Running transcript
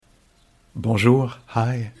Bonjour,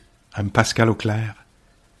 hi, I'm Pascal Auclair.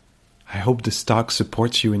 I hope this talk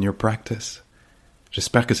supports you in your practice.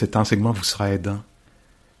 J'espère que cet enseignement vous sera aidant.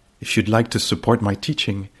 If you'd like to support my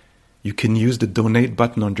teaching, you can use the donate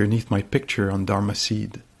button underneath my picture on Dharma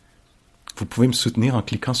Seed. Vous pouvez me soutenir en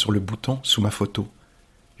cliquant sur le bouton sous ma photo.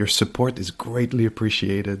 Your support is greatly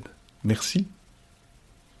appreciated. Merci.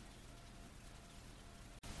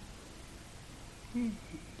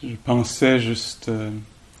 Je pensais juste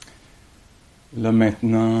là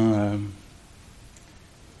maintenant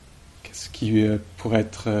qu'est-ce qui pourrait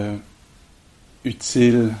être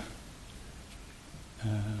utile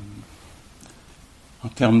en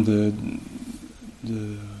termes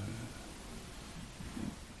du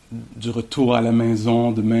retour à la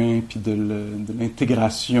maison demain, puis de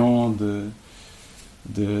l'intégration de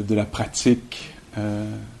la pratique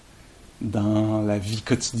dans la vie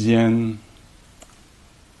quotidienne,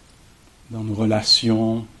 dans nos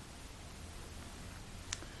relations.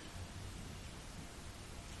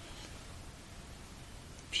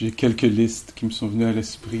 Puis j'ai quelques listes qui me sont venues à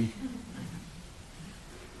l'esprit.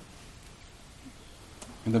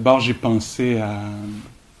 D'abord, j'ai pensé à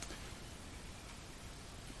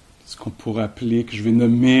ce qu'on pourrait appeler, que je vais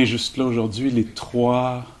nommer juste là aujourd'hui, les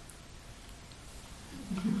trois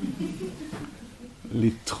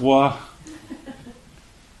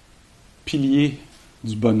piliers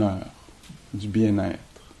du bonheur, du bien-être.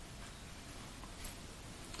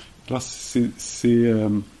 Alors,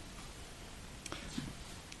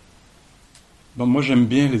 bon, moi, j'aime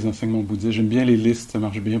bien les enseignements bouddhistes, j'aime bien les listes, ça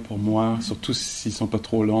marche bien pour moi, surtout s'ils ne sont pas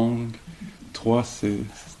trop longues. 3, c'est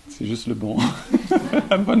juste le bon,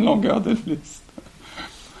 la bonne longueur de liste.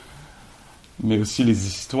 Mais aussi les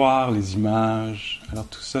histoires, les images. Alors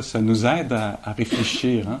tout ça, ça nous aide à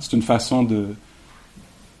réfléchir. Hein? C'est une façon de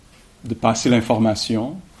passer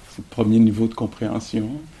l'information. C'est le premier niveau de compréhension.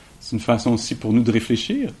 C'est une façon aussi pour nous de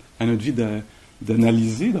réfléchir à notre vie,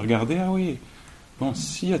 d'analyser, de regarder, ah oui, bon,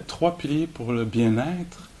 s'il y a 3 piliers pour le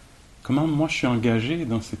bien-être, comment moi je suis engagé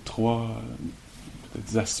dans ces 3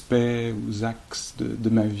 aspects ou axes de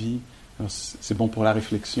ma vie? Alors, c'est bon pour la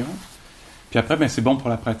réflexion. Puis après, ben, c'est bon pour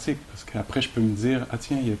la pratique, parce qu'après, je peux me dire, ah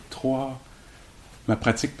tiens, il y a 3... Ma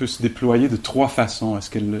pratique peut se déployer de 3 façons.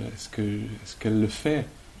 Est-ce qu'elle le fait?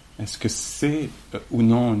 Est-ce que c'est ou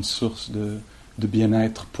non une source de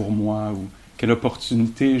bien-être pour moi? Ou quelle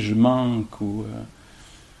opportunité je manque? Ou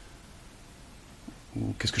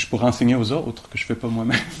qu'est-ce que je pourrais enseigner aux autres que je ne fais pas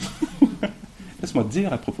moi-même? Laisse-moi te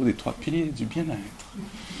dire à propos des 3 piliers du bien-être.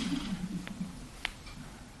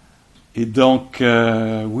 Et donc,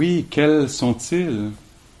 oui, quels sont-ils?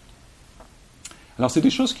 Alors, c'est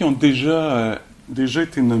des choses qui ont déjà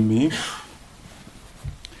été nommées.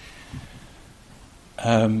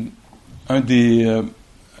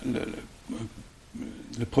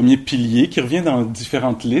 Le premier pilier qui revient dans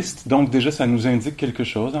différentes listes, donc déjà ça nous indique quelque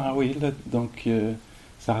chose. Ah oui, là, donc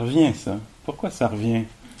ça revient ça. Pourquoi ça revient?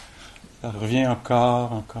 Ça revient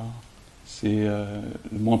encore. C'est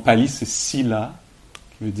le mot en pali, c'est sila,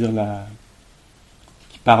 qui veut dire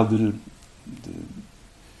qui parle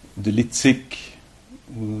de l'éthique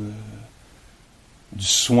ou du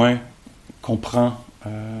soin qu'on prend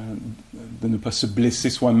de ne pas se blesser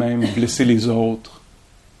soi-même, blesser les autres.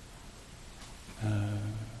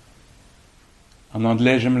 En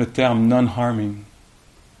anglais, j'aime le terme non-harming.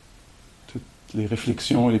 Toutes les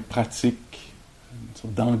réflexions, les pratiques, une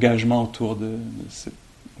sorte d'engagement autour de cet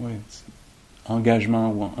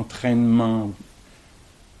engagement ou entraînement,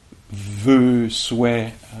 vœu,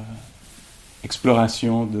 souhait,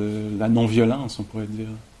 exploration de la non-violence, on pourrait dire.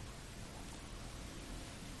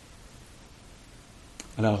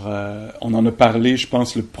 Alors, on en a parlé, je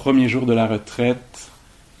pense, le premier jour de la retraite.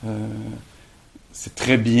 C'est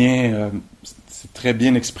très bien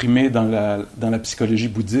exprimé dans la psychologie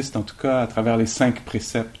bouddhiste, en tout cas à travers les 5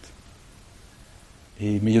 préceptes.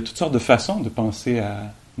 Mais il y a toutes sortes de façons de penser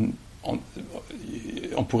à... On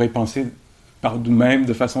pourrait penser par nous-mêmes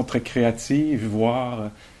de façon très créative,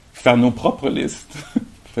 voire faire nos propres listes.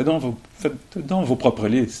 Faites donc vos propres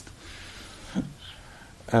listes.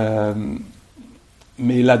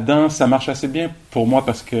 Mais là-dedans, ça marche assez bien pour moi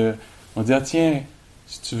parce que on dit, ah tiens,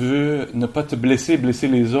 si tu veux ne pas te blesser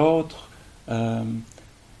les autres,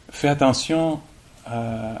 fais attention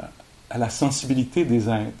à la sensibilité des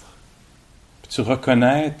êtres. Puis tu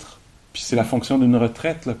reconnaître, puis c'est la fonction d'une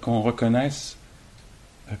retraite, là, qu'on reconnaisse,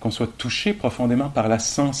 qu'on soit touché profondément par la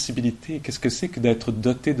sensibilité. Qu'est-ce que c'est que d'être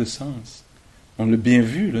doté de sens? On l'a bien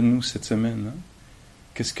vu, là, nous, cette semaine. Hein?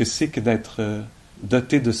 Qu'est-ce que c'est que d'être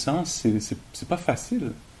doté de sens? C'est pas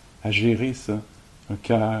facile à gérer, ça. Un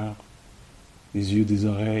cœur, des yeux, des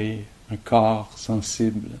oreilles, un corps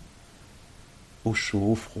sensible. au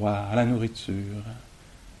chaud, au froid, à la nourriture,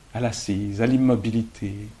 à l'assise, à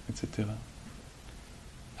l'immobilité, etc.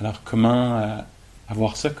 Alors comment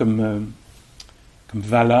avoir ça comme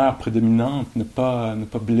valeur prédominante, ne pas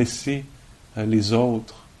blesser les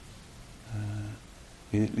autres,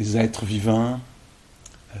 les êtres vivants,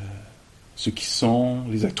 ceux qui sont,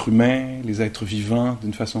 les êtres humains, les êtres vivants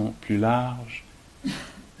d'une façon plus large, les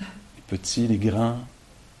petits, les grands,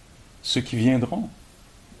 ceux qui viendront.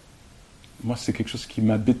 Moi, c'est quelque chose qui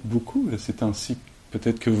m'habite beaucoup là, ces temps-ci,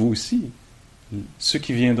 peut-être que vous aussi. Ceux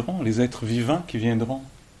qui viendront, les êtres vivants qui viendront,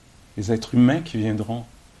 les êtres humains qui viendront.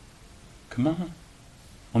 Comment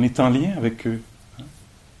on est en lien avec eux? Hein?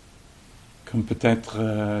 Comme peut-être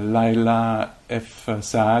Laila F.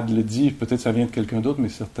 Saad le dit, peut-être ça vient de quelqu'un d'autre, mais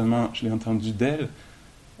certainement je l'ai entendu d'elle,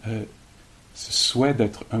 ce souhait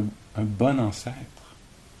d'être un bon ancêtre.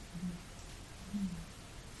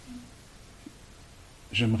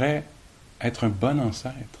 J'aimerais être un bon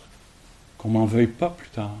ancêtre, qu'on m'en veuille pas plus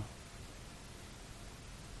tard.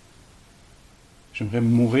 J'aimerais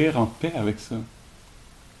mourir en paix avec ça.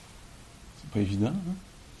 C'est pas évident, hein?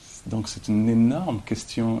 Donc c'est une énorme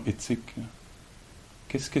question éthique.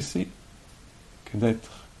 Qu'est-ce que c'est que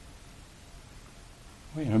d'être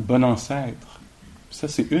un bon ancêtre? Ça,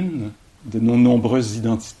 c'est une de nos nombreuses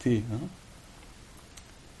identités. Hein?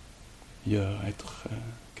 Il y a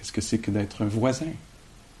qu'est-ce que c'est que d'être un voisin?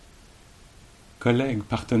 Collègue,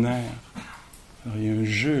 partenaire. Alors, il y a un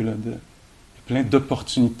jeu là, plein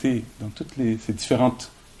d'opportunités dans toutes ces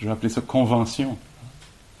différentes, je vais appeler ça conventions.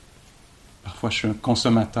 Parfois, je suis un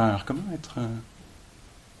consommateur. Comment être un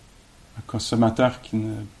consommateur qui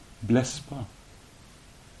ne blesse pas,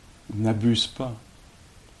 n'abuse pas?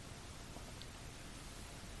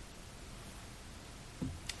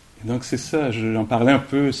 Et donc, c'est ça, j'en parlais un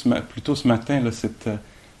peu plus tôt ce matin, là, cette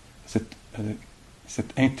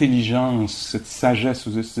intelligence, cette sagesse,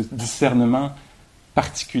 ce discernement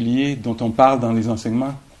particulier dont on parle dans les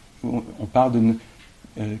enseignements. On parle d'une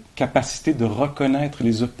capacité de reconnaître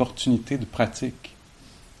les opportunités de pratique.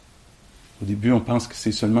 Au début, on pense que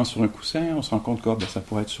c'est seulement sur un coussin, on se rend compte que ça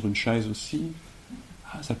pourrait être sur une chaise aussi.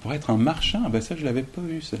 Ah, ça pourrait être en marchant, ça je ne l'avais pas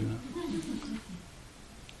vu celle-là.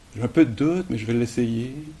 J'ai un peu de doute, mais je vais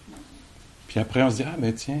l'essayer. Puis après, on se dit,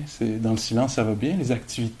 tiens, dans le silence, ça va bien, les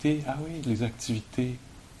activités. Ah oui, les activités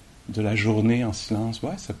de la journée en silence,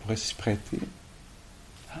 ça pourrait s'y prêter.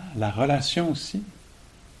 Ah, la relation aussi,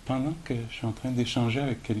 pendant que je suis en train d'échanger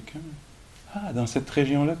avec quelqu'un. Ah, dans cette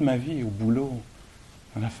région-là de ma vie, au boulot,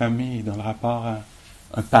 dans la famille, dans le rapport à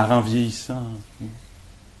un parent vieillissant,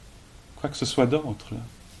 quoi que ce soit d'autre, là.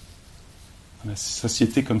 Dans la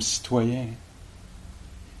société comme citoyen,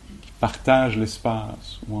 qui partage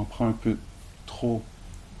l'espace, où on prend un peu trop.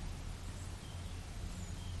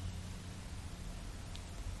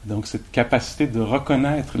 Donc cette capacité de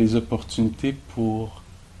reconnaître les opportunités pour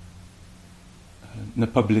ne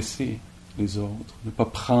pas blesser les autres, ne pas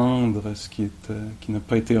prendre ce qui n'a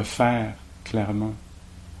pas été offert clairement.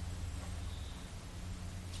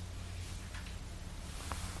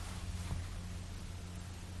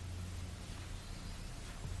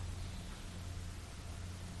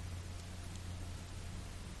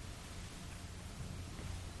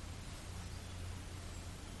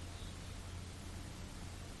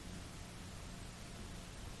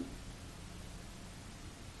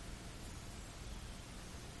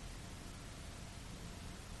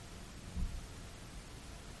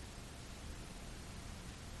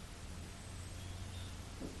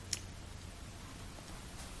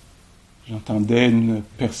 J'entendais une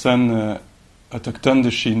personne autochtone de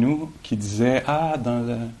chez nous qui disait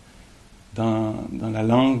dans la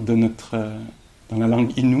langue dans la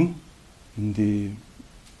langue Innu, une des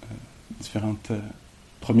différentes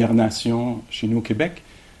Premières Nations chez nous au Québec,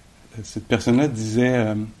 cette personne-là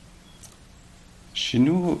disait chez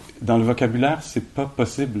nous, dans le vocabulaire, c'est pas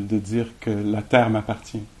possible de dire que la terre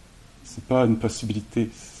m'appartient. C'est pas une possibilité.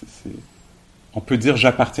 On peut dire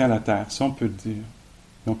j'appartiens à la terre, ça on peut le dire.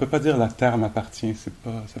 Mais on ne peut pas dire la terre m'appartient, ça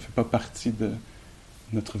ne fait pas partie de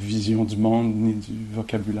notre vision du monde ni du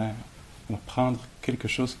vocabulaire. Alors prendre quelque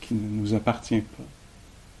chose qui ne nous appartient pas.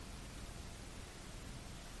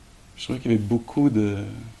 Je trouvais qu'il y avait beaucoup de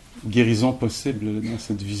guérison possible dans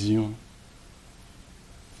cette vision.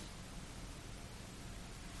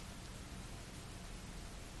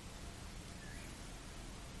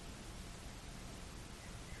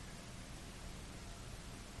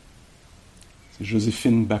 C'est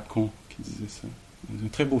Joséphine Bacon qui disait ça. Dans un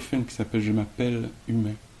très beau film qui s'appelle « Je m'appelle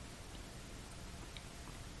humain ».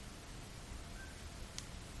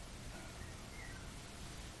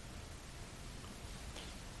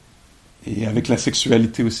 Et avec la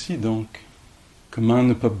sexualité aussi, donc, Comment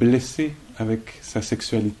ne pas blesser avec sa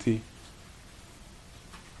sexualité,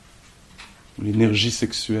 l'énergie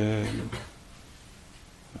sexuelle.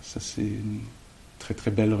 Ça, c'est une très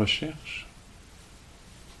très belle recherche.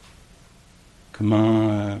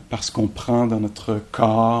 Comment, parce qu'on prend dans notre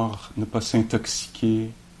corps, ne pas s'intoxiquer,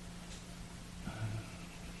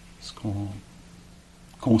 ce qu'on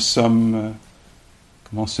consomme,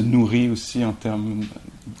 comment on se nourrit aussi en termes de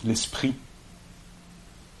l'esprit.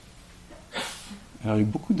 Alors, il y a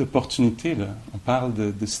beaucoup d'opportunités, là. On parle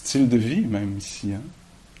de style de vie, même ici. Hein?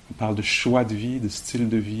 On parle de choix de vie, de style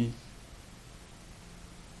de vie.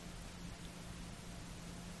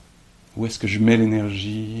 Où est-ce que je mets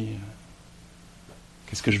l'énergie?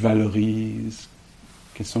 Qu'est-ce que je valorise?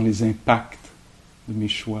 Quels sont les impacts de mes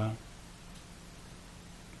choix?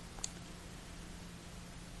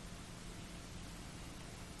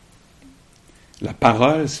 La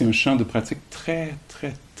parole, c'est un champ de pratique très,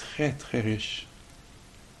 très, très, très riche.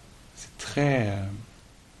 C'est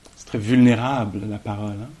très vulnérable, la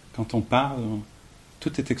parole. Hein? Quand on parle,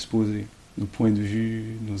 tout est exposé. Nos points de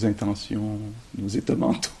vue, nos intentions, nos états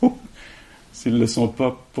mentaux. S'ils ne le sont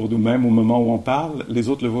pas pour nous-mêmes au moment où on parle, les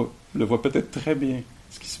autres le voient peut-être très bien,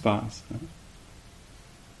 ce qui se passe. Hein?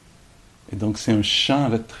 Et donc, c'est un champ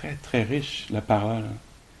là, très, très riche, la parole.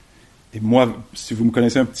 Et moi, si vous me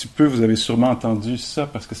connaissez un petit peu, vous avez sûrement entendu ça,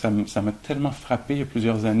 parce que ça m'a tellement frappé il y a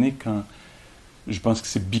plusieurs années quand, je pense que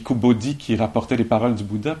c'est Bhikkhu Bodhi qui rapportait les paroles du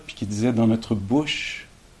Bouddha, puis qui disait, dans notre bouche,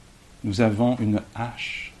 nous avons une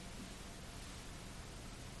hache.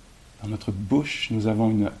 Dans notre bouche, nous avons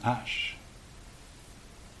une hache.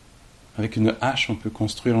 Avec une hache, on peut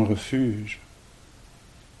construire un refuge.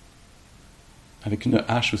 Avec une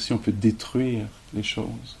hache aussi, on peut détruire les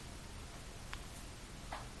choses.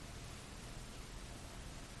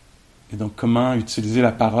 Et donc, comment utiliser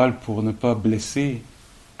la parole pour ne pas blesser,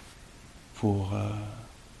 pour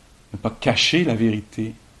ne pas cacher la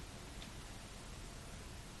vérité,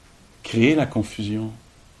 créer la confusion.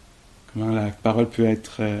 Comment la parole peut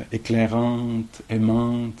être éclairante,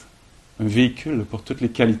 aimante, un véhicule pour toutes les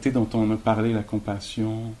qualités dont on a parlé, la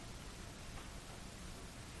compassion,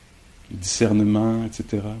 le discernement,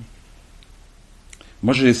 etc.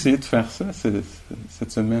 Moi, j'ai essayé de faire ça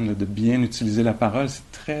cette semaine, là, de bien utiliser la parole.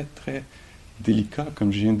 C'est très, très délicat,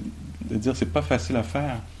 comme je viens de dire. C'est pas facile à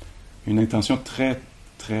faire. Une intention très,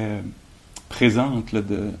 très présente là,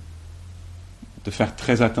 de faire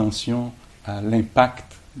très attention à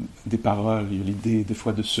l'impact des paroles. Il y a l'idée, des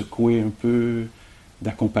fois, de secouer un peu,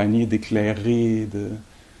 d'accompagner, d'éclairer,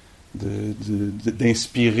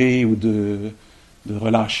 d'inspirer ou de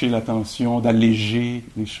relâcher l'attention, d'alléger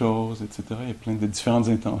les choses, etc. Il y a plein de différentes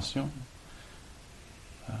intentions.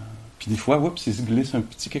 Puis des fois, oups, il se glisse un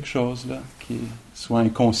petit quelque chose, là, qui est soit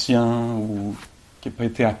inconscient ou qui n'a pas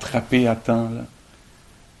été attrapé à temps, là.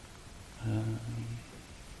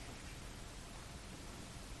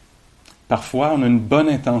 Parfois, on a une bonne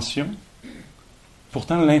intention,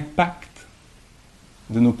 pourtant l'impact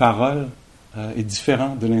de nos paroles est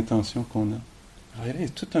différent de l'intention qu'on a. Alors, il y a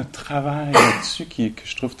tout un travail là-dessus que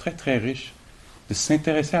je trouve très, très riche, de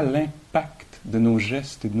s'intéresser à l'impact de nos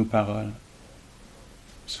gestes et de nos paroles.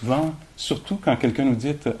 Souvent, surtout quand quelqu'un nous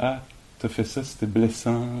dit « Ah, t'as fait ça, c'était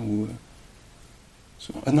blessant » ou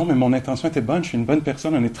 « Ah non, mais mon intention était bonne, je suis une bonne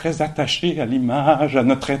personne, on est très attaché à l'image, à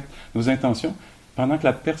nos intentions », pendant que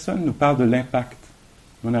la personne nous parle de l'impact.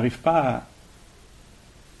 On n'arrive pas à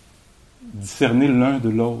discerner l'un de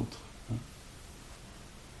l'autre.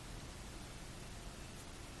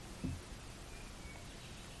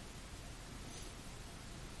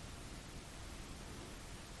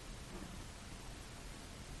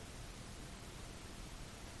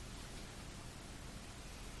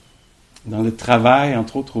 Dans le travail,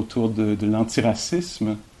 entre autres, autour de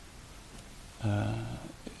l'antiracisme,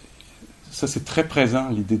 ça c'est très présent,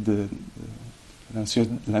 l'idée de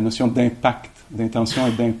la notion d'impact, d'intention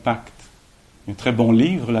et d'impact. Il y a un très bon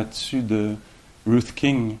livre là-dessus de Ruth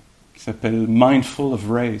King qui s'appelle Mindful of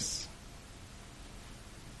Race.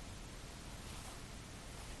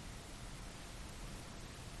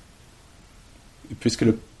 Et puisque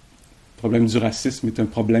le problème du racisme est un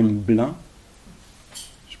problème blanc,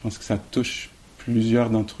 je pense que ça touche plusieurs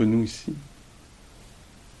d'entre nous ici.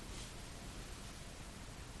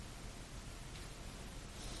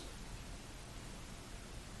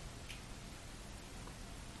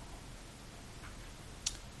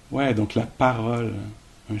 Ouais, donc la parole,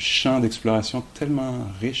 un champ d'exploration tellement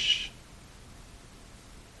riche.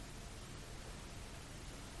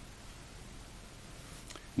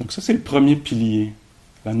 Donc ça, c'est le premier pilier,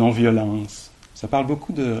 la non-violence. Ça parle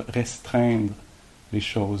beaucoup de restreindre les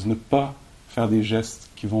choses, ne pas faire des gestes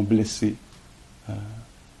qui vont blesser.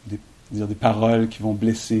 dire des paroles qui vont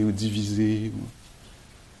blesser ou diviser.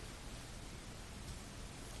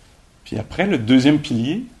 Puis après, le deuxième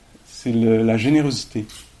pilier, c'est la générosité.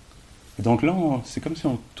 Et donc là, c'est comme si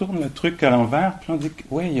on tourne le truc à l'envers, puis on dit que,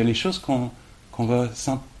 ouais, il y a les choses qu'on va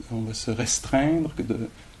se restreindre,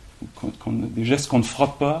 des gestes qu'on ne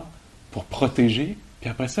fera pas pour protéger. Puis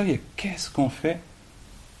après ça, il y a qu'est-ce qu'on fait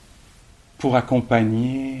pour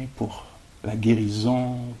accompagner, pour la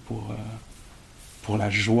guérison, pour la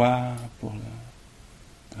joie,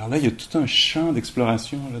 Alors là, il y a tout un champ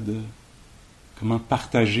d'exploration là, de comment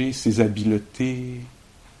partager ses habiletés,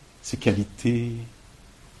 ses qualités,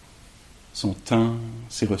 son temps,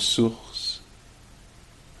 ses ressources.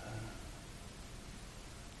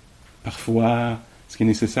 Parfois, ce qui est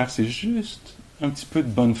nécessaire, c'est juste un petit peu de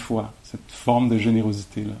bonne foi, cette forme de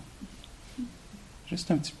générosité-là. Juste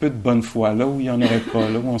un petit peu de bonne foi, là où il n'y en aurait pas,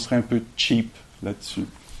 là où on serait un peu cheap là-dessus,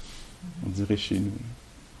 on dirait chez nous.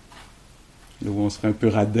 Là où on serait un peu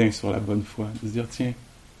radin sur la bonne foi. De se dire, tiens,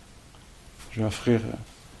 je vais offrir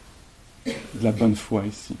de la bonne foi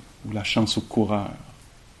ici, ou la chance au coureur.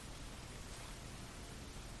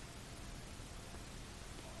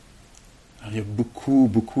 Alors, il y a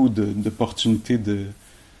beaucoup d'opportunités de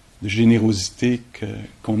générosité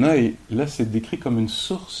qu'on a, et là, c'est décrit comme une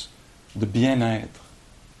source de bien-être.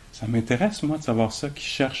 Ça m'intéresse, moi, de savoir ça, qui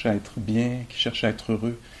cherche à être bien, qui cherche à être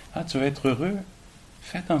heureux. Ah, tu veux être heureux?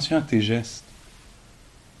 Fais attention à tes gestes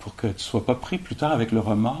pour que tu ne sois pas pris plus tard avec le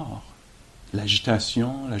remords,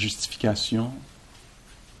 l'agitation, la justification.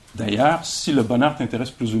 D'ailleurs, si le bonheur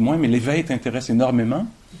t'intéresse plus ou moins, mais l'éveil t'intéresse énormément,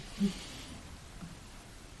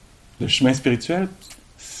 le chemin spirituel,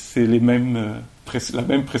 c'est la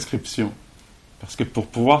même prescription. Parce que pour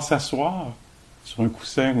pouvoir s'asseoir sur un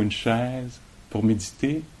coussin ou une chaise, pour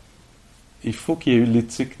méditer, il faut qu'il y ait eu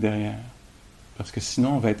l'éthique derrière. Parce que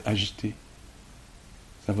sinon, on va être agité.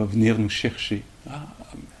 Ça va venir nous chercher. Ah,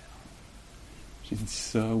 merde, j'ai dit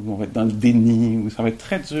ça, ou on va être dans le déni, ou ça va être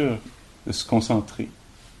très dur de se concentrer.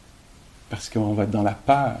 Parce qu'on va être dans la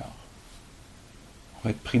peur. On va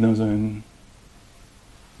être pris dans une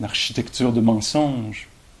architecture de mensonges.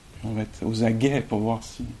 Puis on va être aux aguets pour voir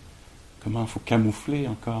comment il faut camoufler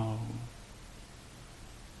encore.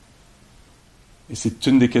 Et c'est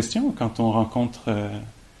une des questions quand on rencontre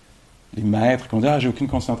les maîtres, qu'on dit « Ah, j'ai aucune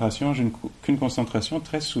concentration, aucune concentration »,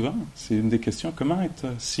 très souvent, c'est une des questions, comment être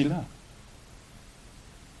si là?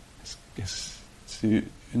 C'est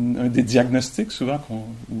un des diagnostics souvent,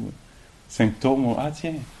 ou symptômes, ah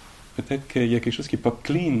tiens, peut-être qu'il y a quelque chose qui n'est pas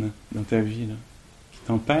clean dans ta vie, là, qui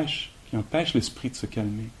empêche l'esprit de se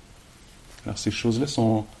calmer. Alors ces choses-là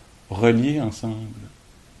sont reliées ensemble.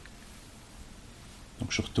 Donc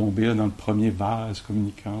je suis retombé là, dans le premier vase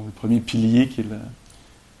communicant, le premier pilier qui est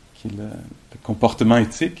le comportement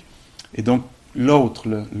éthique. Et donc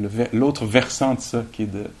l'autre versant de ça, qui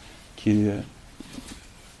est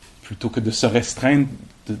plutôt que de se restreindre,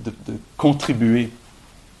 de contribuer.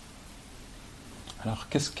 Alors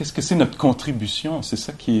qu'est-ce que c'est notre contribution? C'est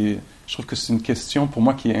ça je trouve que c'est une question pour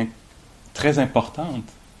moi qui est très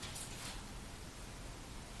importante.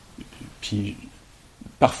 Puis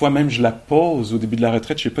parfois même je la pose au début de la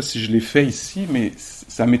retraite, je ne sais pas si je l'ai fait ici, mais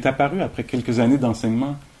ça m'est apparu après quelques années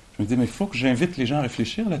d'enseignement. Je me dis, mais il faut que j'invite les gens à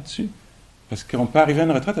réfléchir là-dessus. Parce qu'on peut arriver à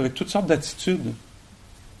une retraite avec toutes sortes d'attitudes.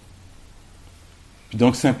 Puis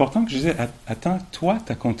donc c'est important que je dise, attends, toi,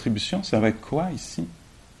 ta contribution, ça va être quoi ici?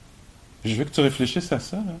 Je veux que tu réfléchisses à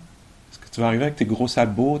ça, là. Parce que tu vas arriver avec tes gros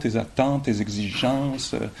sabots, tes attentes, tes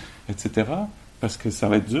exigences, etc. Parce que ça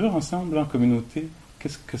va être dur ensemble, en communauté.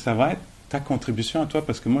 Qu'est-ce que ça va être ta contribution à toi?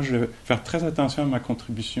 Parce que moi, je vais faire très attention à ma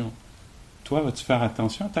contribution. Toi, vas-tu faire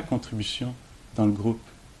attention à ta contribution dans le groupe?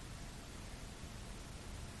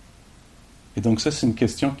 Et donc ça, c'est une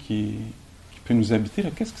question qui peut nous habiter. Là.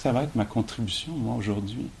 Qu'est-ce que ça va être ma contribution, moi,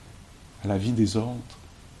 aujourd'hui, à la vie des autres?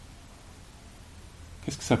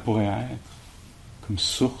 Qu'est-ce que ça pourrait être comme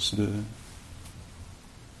source de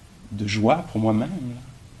joie pour moi-même, là?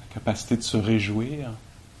 La capacité de se réjouir.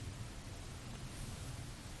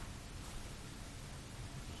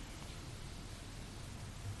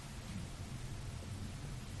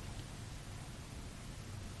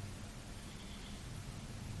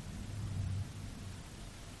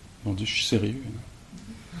 Mon Dieu, je suis sérieux. Là.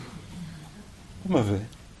 Pas mauvais. Des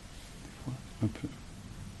fois, un peu.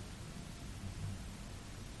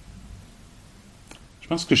 Je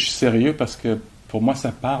pense que je suis sérieux parce que pour moi,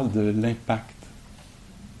 ça parle de l'impact.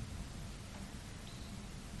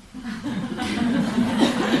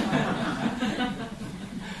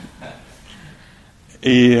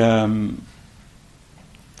 Et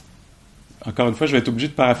encore une fois, je vais être obligé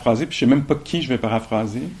de paraphraser, puis je ne sais même pas qui je vais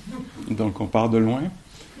paraphraser. donc on part de loin.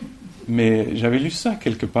 Mais j'avais lu ça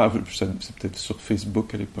quelque part, c'est peut-être sur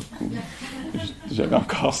Facebook à l'époque où j'avais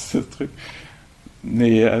encore ce truc.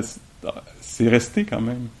 Mais c'est resté quand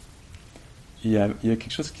même. Il y a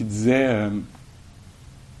quelque chose qui disait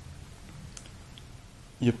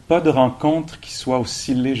il n'y a pas de rencontre qui soit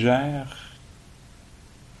aussi légère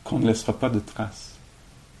qu'on ne laissera pas de traces.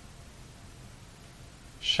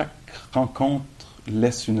 Chaque rencontre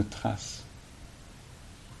laisse une trace.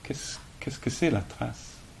 Qu'est-ce que c'est la trace?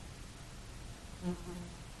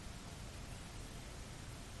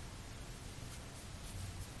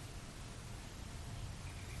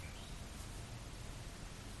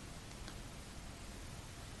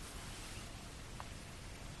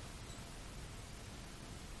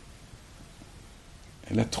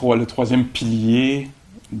 Le troisième pilier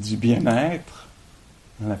du bien-être,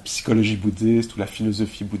 dans la psychologie bouddhiste ou la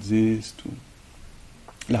philosophie bouddhiste ou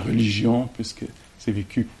la religion, puisque c'est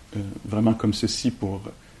vécu vraiment comme ceci pour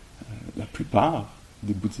la plupart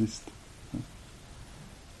des bouddhistes.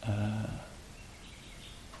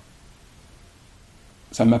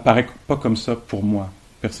 Ça ne m'apparaît pas comme ça pour moi,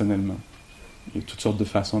 personnellement. Il y a toutes sortes de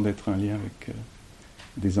façons d'être en lien avec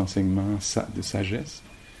des enseignements de sagesse.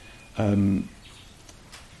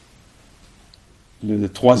 Le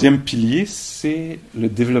troisième pilier, c'est le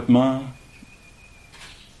développement,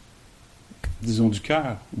 disons, du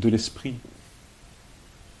cœur, de l'esprit.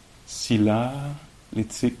 Sila,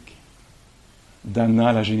 l'éthique,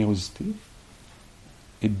 Dana, la générosité,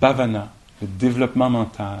 et Bhavana, le développement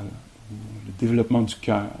mental, le développement du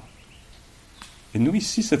cœur. Et nous,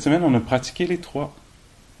 ici, cette semaine, on a pratiqué les trois.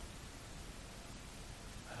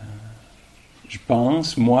 Je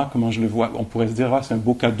pense, moi, comment je le vois, on pourrait se dire, c'est un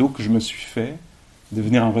beau cadeau que je me suis fait, de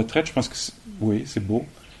venir en retraite. Je pense que oui, c'est beau.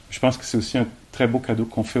 Je pense que c'est aussi un très beau cadeau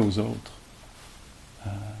qu'on fait aux autres.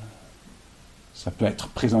 Ça peut être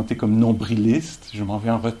présenté comme nombriliste. Je m'en vais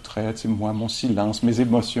en retraite, c'est moi, mon silence, mes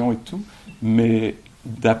émotions et tout. Mais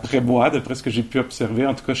d'après moi, d'après ce que j'ai pu observer,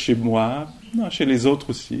 en tout cas chez moi, chez les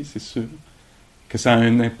autres aussi, c'est sûr, que ça a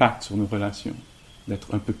un impact sur nos relations.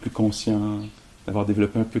 D'être un peu plus conscient, d'avoir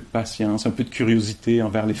développé un peu de patience, un peu de curiosité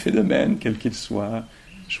envers les phénomènes, quels qu'ils soient,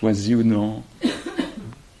 choisis ou non.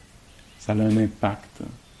 Ça a un impact.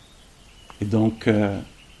 Et donc,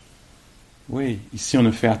 oui, ici on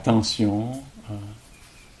a fait attention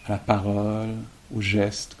à la parole, aux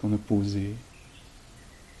gestes qu'on a posés.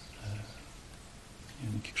 Il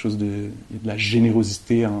y a quelque chose il y a de la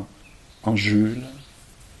générosité en jeu. Là.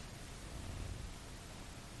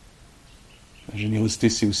 La générosité,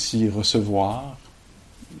 c'est aussi recevoir.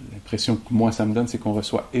 L'impression que moi, ça me donne, c'est qu'on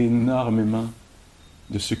reçoit énormément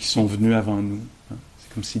de ceux qui sont venus avant nous.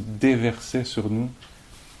 C'est comme s'ils déversaient sur nous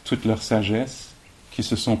toute leur sagesse qui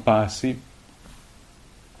se sont passées.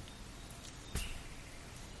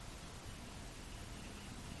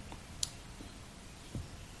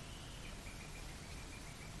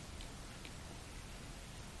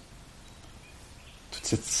 Toute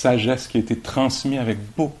cette sagesse qui a été transmise avec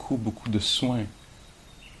beaucoup, beaucoup de soin,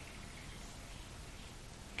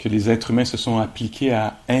 que les êtres humains se sont appliqués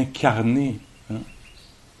à incarner,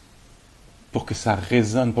 pour que ça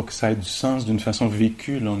résonne, pour que ça ait du sens d'une façon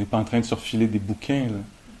vécue. Là, on n'est pas en train de se refiler des bouquins. Là.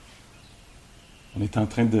 On est en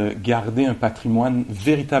train de garder un patrimoine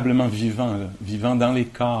véritablement vivant, là, vivant dans les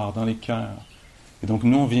corps, dans les cœurs. Et donc,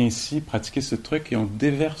 nous, on vient ici pratiquer ce truc et on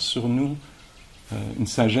déverse sur nous une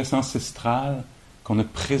sagesse ancestrale qu'on a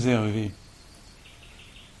préservée.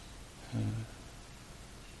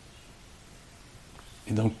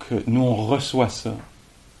 Et donc, nous, on reçoit ça.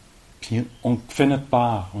 Puis on fait notre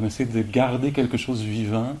part, on essaie de garder quelque chose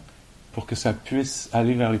vivant pour que ça puisse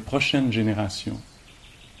aller vers les prochaines générations.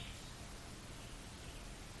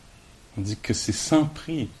 On dit que c'est sans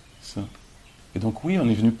prix, ça. Et donc oui, on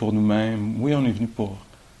est venu pour nous-mêmes, oui, on est venu pour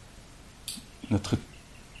notre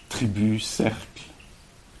tribu, cercle.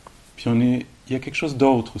 Puis il y a quelque chose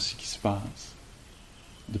d'autre aussi qui se passe,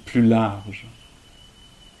 de plus large.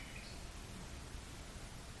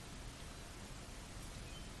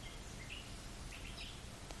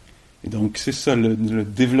 Et donc, c'est ça, le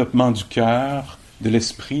développement du cœur, de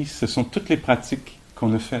l'esprit, ce sont toutes les pratiques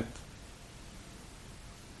qu'on a faites.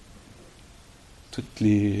 Toutes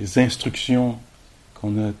les instructions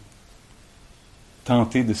qu'on a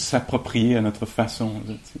tenté de s'approprier à notre façon.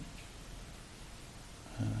 Là,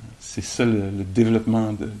 c'est ça le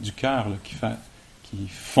développement du cœur là, qui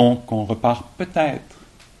font qu'on repart peut-être,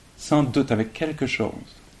 sans doute, avec quelque chose.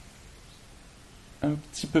 Un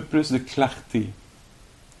petit peu plus de clarté.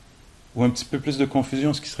 Ou un petit peu plus de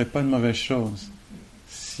confusion, ce qui ne serait pas une mauvaise chose,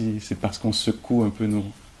 si c'est parce qu'on secoue un peu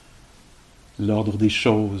l'ordre des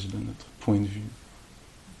choses de notre point de vue.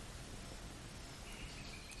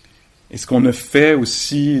 Et ce qu'on a fait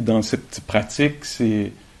aussi dans cette pratique,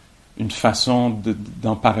 c'est une façon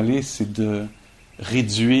d'en parler, c'est de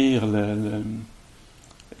réduire la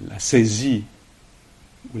saisie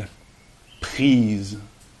ou la prise,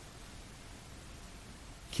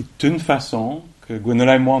 qui est une façon que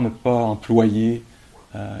Gwenola et moi on n'a pas employée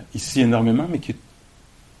ici énormément, mais qui est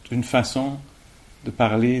une façon de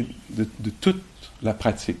parler de toute la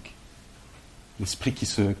pratique. L'esprit qui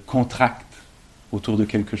se contracte autour de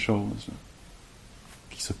quelque chose,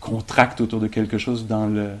 qui se contracte autour de quelque chose dans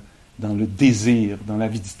le désir, dans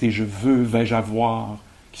l'avidité, je veux, vais-je avoir,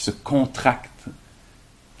 qui se contracte,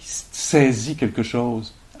 qui saisit quelque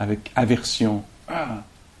chose avec aversion,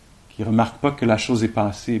 qui ne remarque pas que la chose est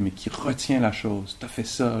passée, mais qui retient la chose. T'as fait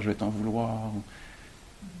ça, je vais t'en vouloir.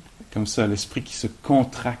 Comme ça, l'esprit qui se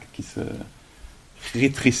contracte, qui se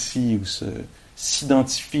rétrécit, ou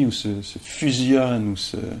s'identifie, ou se fusionne, ou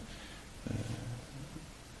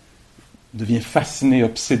devient fasciné,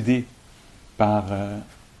 obsédé par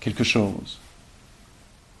quelque chose.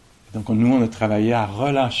 Et donc nous, on a travaillé à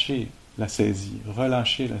relâcher la saisie,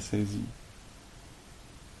 relâcher la saisie.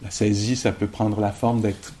 La saisie, ça peut prendre la forme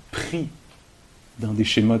d'être pris dans des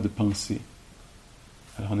schémas de pensée.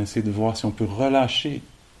 Alors on essaie de voir si on peut relâcher,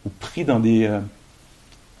 ou pris dans des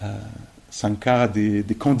sankaras,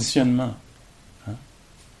 des conditionnements. Hein?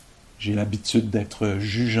 J'ai l'habitude d'être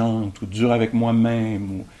jugeante, ou dur avec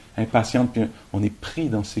moi-même, ou impatiente, puis on est pris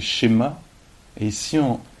dans ces schémas, et ici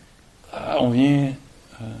on vient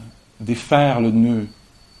défaire le nœud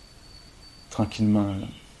tranquillement. Là.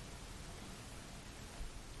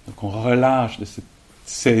 Donc on relâche de cette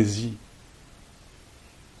saisie.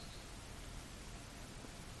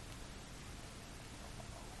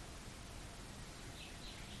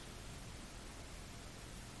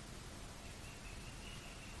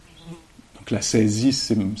 Donc la saisie,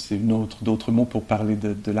 c'est d'autres mots pour parler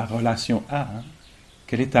de la relation à. Hein?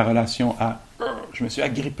 Quelle est ta relation à? Je me suis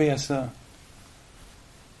agrippé à ça.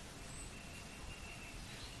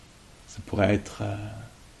 Ça pourrait être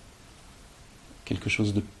quelque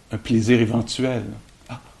chose un plaisir éventuel.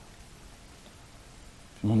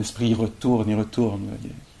 Mon esprit il retourne,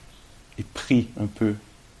 il est pris un peu.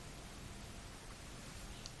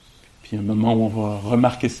 Puis un moment où on va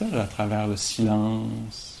remarquer ça là, à travers le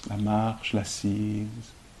silence, la marche, l'assise,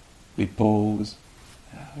 les pauses.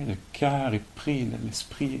 Le cœur est pris,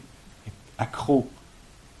 l'esprit est accro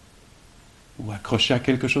ou accroché à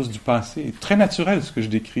quelque chose du passé. Très naturel ce que je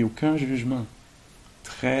décris, aucun jugement.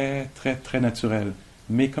 Très, très, très naturel.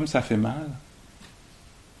 Mais comme ça fait mal,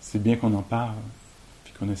 c'est bien qu'on en parle,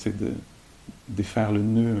 puis qu'on essaie de défaire le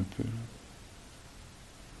nœud un peu.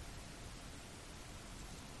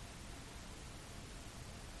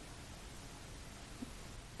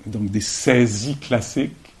 Donc des saisies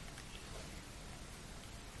classiques.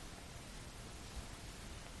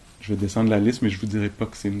 Je vais descendre la liste, mais je ne vous dirai pas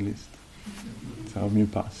que c'est une liste. Ça va mieux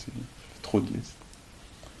passer. Il y a trop de listes.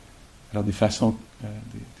 Alors des façons,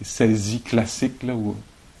 des saisies classiques là, où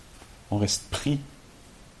on reste pris.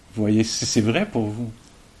 Vous voyez, si c'est vrai pour vous,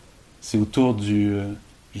 c'est autour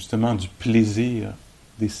justement du plaisir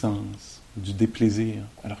des sens, du déplaisir.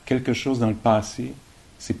 Alors quelque chose dans le passé,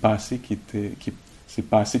 c'est passé qui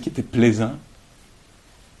était plaisant,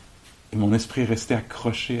 et mon esprit est resté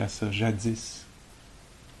accroché à ça jadis.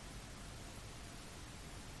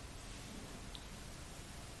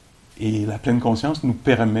 Et la pleine conscience nous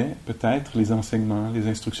permet, peut-être, les enseignements, les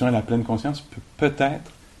instructions à la pleine conscience peut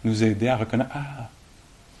peut-être nous aider à reconnaître,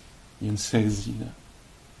 il y a une saisie là.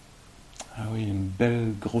 Ah oui, une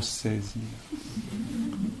belle grosse saisie.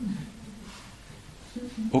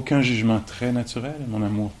 Aucun jugement, très naturel, mon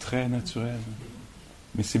amour très naturel.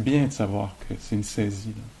 Mais c'est bien de savoir que c'est une saisie.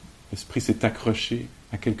 Là. L'esprit s'est accroché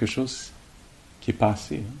à quelque chose qui est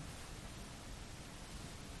passé. Hein.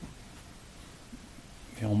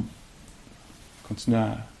 Et on continue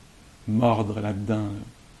à mordre là-dedans. Là.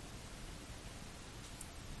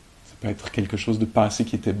 Ça peut être quelque chose de passé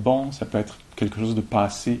qui était bon, ça peut être quelque chose de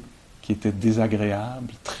passé qui était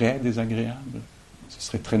désagréable, très désagréable. Ce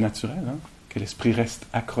serait très naturel, hein, que l'esprit reste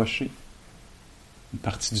accroché. Une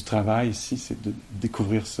partie du travail ici, c'est de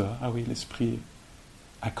découvrir ça. Ah oui, l'esprit est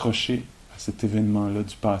accroché à cet événement-là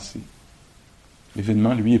du passé.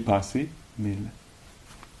 L'événement, lui, est passé, mais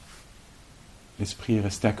l'esprit est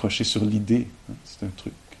resté accroché sur l'idée. C'est un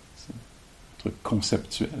truc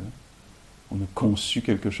conceptuel. On a conçu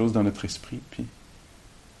quelque chose dans notre esprit, puis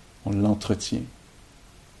on l'entretient.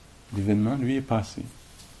 L'événement, lui, est passé.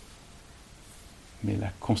 Mais la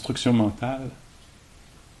construction mentale,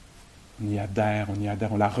 on y adhère,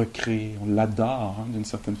 on la recrée, on l'adore, hein, d'une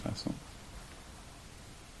certaine façon.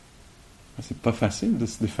 C'est pas facile de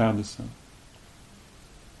se défaire de ça.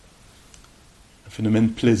 Un phénomène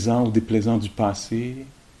plaisant ou déplaisant du passé,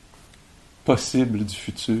 possible du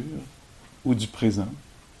futur ou du présent.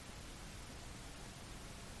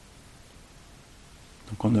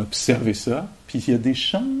 Donc on a observé ça, puis il y a des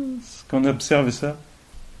chances qu'on observe ça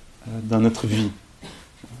dans notre vie.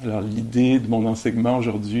 Alors l'idée de mon enseignement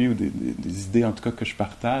aujourd'hui, ou des idées en tout cas que je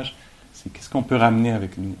partage, c'est qu'est-ce qu'on peut ramener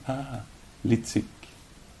avec nous? L'éthique,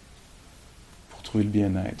 pour trouver le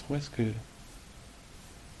bien-être. Où est-ce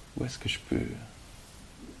que je peux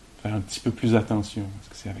faire un petit peu plus attention? Est-ce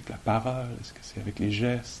que c'est avec la parole? Est-ce que c'est avec les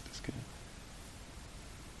gestes? Est-ce que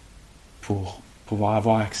pour pouvoir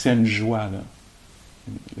avoir accès à une joie, là,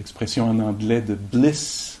 l'expression en anglais de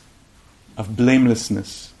bliss of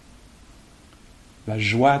blamelessness, la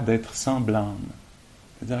joie d'être sans blâme.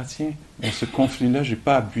 C'est-à-dire, tiens, dans ce conflit-là, je n'ai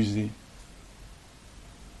pas abusé.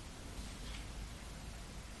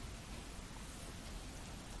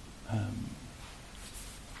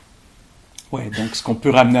 Donc ce qu'on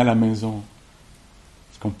peut ramener à la maison,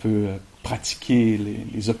 ce qu'on peut pratiquer,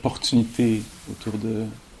 les opportunités autour de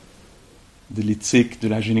l'éthique, de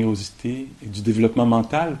la générosité et du développement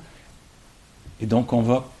mental. Et donc on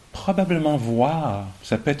va probablement voir,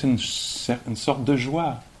 ça peut être une sorte de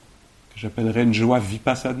joie, que j'appellerais une joie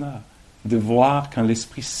vipassana, de voir quand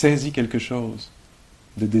l'esprit saisit quelque chose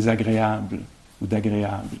de désagréable ou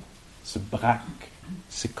d'agréable, se braque,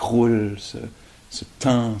 s'écroule, se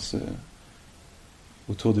tend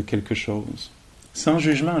autour de quelque chose. Sans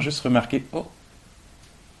jugement, juste remarquer, oh,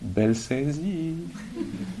 belle saisie.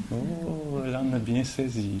 Oh, là on a bien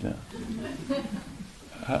saisi,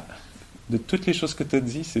 là. De toutes les choses que tu as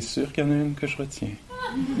dit, c'est sûr qu'il y en a une que je retiens.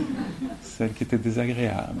 Celle qui était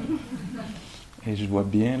désagréable. Et je vois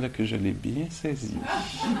bien là, que je l'ai bien saisie.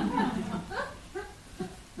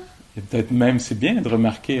 Et peut-être même, c'est bien de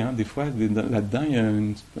remarquer, des fois, là-dedans, il y a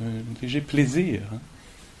un léger plaisir.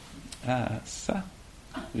 Ça,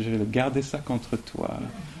 je vais garder ça contre toi.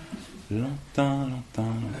 Longtemps.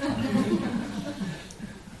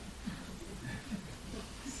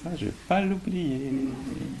 Ça, je ne vais pas l'oublier.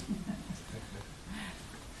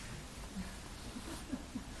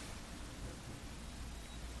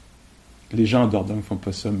 Les gens en Dordogne ne font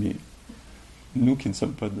pas ça, mais nous qui ne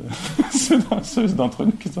sommes pas ceux d'entre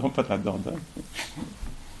nous qui ne sont pas de la Dordogne,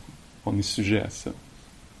 on est sujet à ça,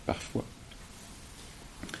 parfois.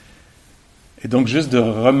 Et donc, juste de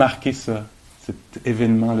remarquer ça, cet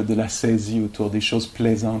événement de la saisie autour des choses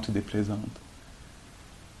plaisantes ou déplaisantes.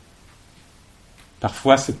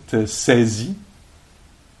 Parfois, cette saisie,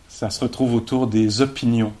 ça se retrouve autour des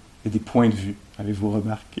opinions et des points de vue. Avez-vous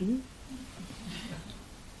remarqué?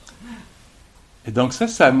 Et donc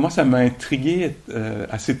moi, ça m'a intrigué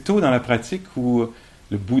assez tôt dans la pratique où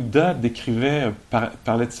le Bouddha décrivait,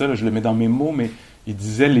 parlait de ça, là, je le mets dans mes mots, mais il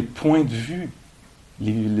disait les points de vue,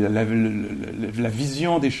 la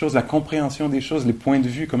vision des choses, la compréhension des choses, les points de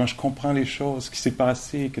vue, comment je comprends les choses, ce qui s'est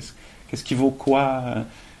passé, qu'est-ce qui vaut quoi,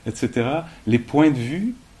 etc. Les points de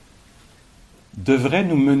vue devraient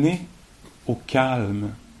nous mener au calme.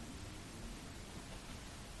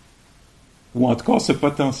 Ou en tout cas ce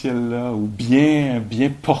potentiel-là, ou bien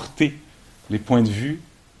porter les points de vue,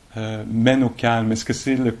 mène au calme. Est-ce que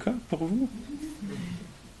c'est le cas pour vous?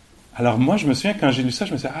 Alors moi, je me souviens, quand j'ai lu ça,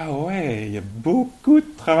 je me suis dit, il y a beaucoup de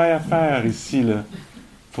travail à faire ici, là,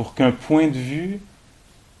 pour qu'un point de vue...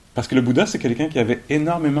 Parce que le Bouddha, c'est quelqu'un qui avait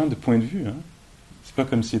énormément de points de vue. C'est pas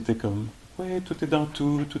comme s'il était comme, tout est dans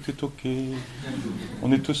tout est OK,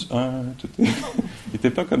 on est tous un, Il n'était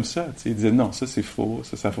pas comme ça, il disait, non, ça c'est faux,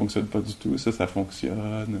 ça fonctionne pas du tout, ça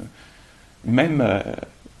fonctionne. Même,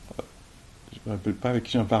 je me rappelle pas avec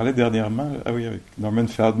qui j'en parlais dernièrement, avec Norman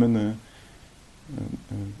Feldman,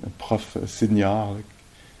 un prof senior, là.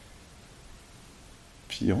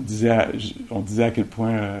 Puis on disait à quel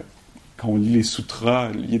point, quand on lit les sutras,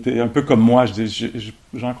 il était un peu comme moi. Je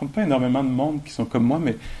rencontre pas énormément de monde qui sont comme moi,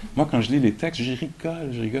 mais moi, quand je lis les textes, je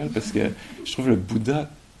rigole, parce que je trouve le Bouddha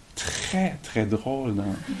très, très drôle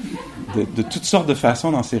de toutes sortes de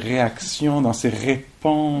façons, dans ses réactions, dans ses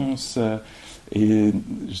réponses. Et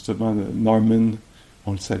justement, Norman,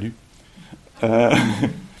 on le salue,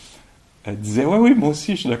 elle disait, oui, moi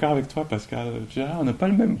aussi, je suis d'accord avec toi, Pascal. Je dis, on n'a pas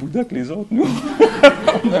le même Bouddha que les autres, nous.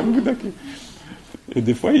 On a un Bouddha Et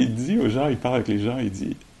des fois, il dit aux gens, il parle avec les gens, il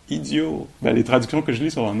dit, idiot. Les traductions que je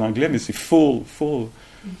lis sont en anglais, mais c'est full.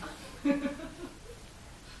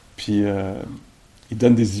 Puis, il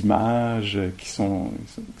donne des images qui sont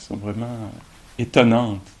vraiment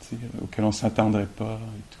étonnantes, auxquelles on ne s'attendrait pas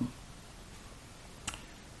et tout.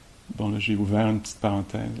 Bon, là, j'ai ouvert une petite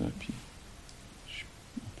parenthèse, là, puis je suis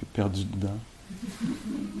un peu perdu dedans.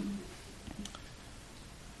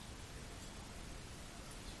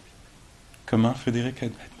 Comment, Frédéric?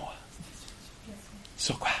 Aide-moi.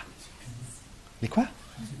 Sur quoi? Les quoi?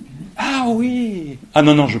 Ah oui! Ah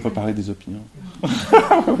non, je ne veux pas parler des opinions.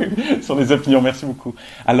 Oui, sur les opinions, merci beaucoup.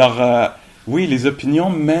 Alors, oui, les opinions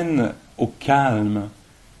mènent au calme.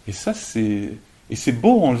 Et ça, c'est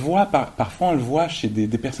beau, on le voit, parfois on le voit chez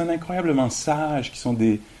des personnes incroyablement sages, qui sont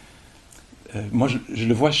moi, je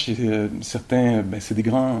le vois chez certains, c'est des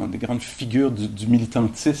grandes figures du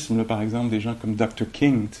militantisme, là, par exemple, des gens comme Dr.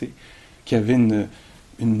 King, tu sais, qui avaient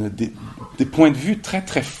des points de vue très,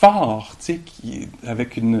 très forts, tu sais,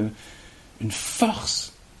 avec une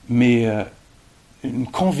force, mais une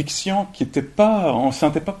conviction qui n'était pas, on ne se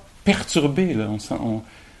sentait pas perturbé, là,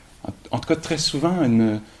 en tout cas très souvent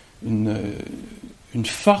une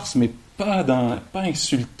force, mais pas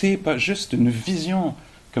insultée, pas juste une vision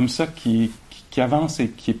comme ça qui avance et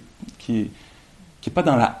qui est pas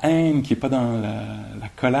dans la haine, qui est pas dans la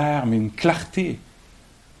colère, mais une clarté.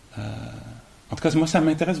 En tout cas, moi, ça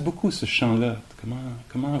m'intéresse beaucoup, ce champ-là.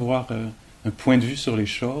 Comment avoir un point de vue sur les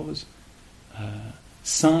choses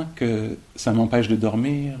sans que ça m'empêche de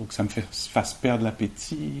dormir ou que ça me fasse perdre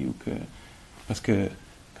l'appétit. Parce que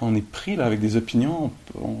quand on est pris là, avec des opinions,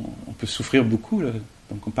 on peut souffrir beaucoup. Là.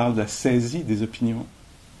 Donc, on parle de la saisie des opinions,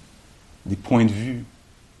 des points de vue.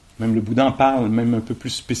 Même le Bouddha en parle, même un peu plus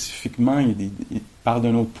spécifiquement, il parle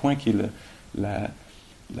d'un autre point qui est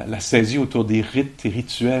la saisie autour des rites et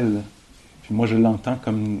rituels. Puis moi, je l'entends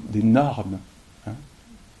comme des normes. Hein?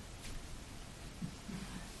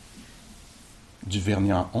 Du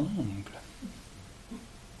vernis en ongle.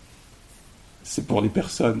 C'est pour les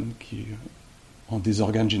personnes qui ont des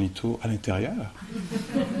organes génitaux à l'intérieur.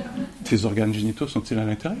 Tes organes génitaux sont-ils à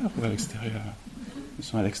l'intérieur ou à l'extérieur? Ils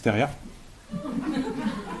sont à l'extérieur.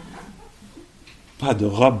 Pas de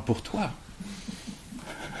robe pour toi.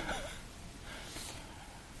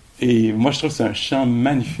 Et moi, je trouve que c'est un chant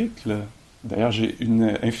magnifique, là. D'ailleurs, j'ai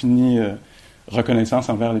une infinie reconnaissance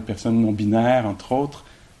envers les personnes non-binaires, entre autres,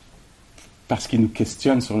 parce qu'ils nous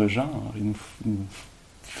questionnent sur le genre. Ils nous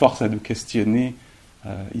forcent à nous questionner.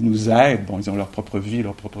 Ils nous aident. Bon, ils ont leur propre vie,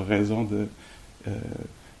 leur propre raison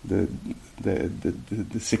de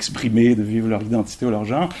s'exprimer, de vivre leur identité ou leur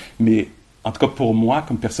genre. Mais en tout cas, pour moi,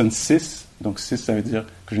 comme personne cis, donc cis, ça veut dire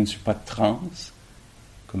que je ne suis pas trans,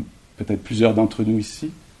 comme peut-être plusieurs d'entre nous ici.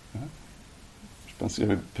 Hein? Je pense que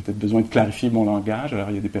j'avais peut-être besoin de clarifier mon langage. Alors,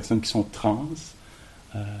 il y a des personnes qui sont trans,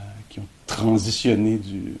 qui ont transitionné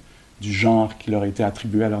du genre qui leur a été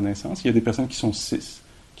attribué à leur naissance. Il y a des personnes qui sont cis,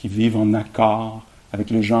 qui vivent en accord avec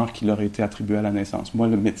le genre qui leur a été attribué à la naissance. Moi,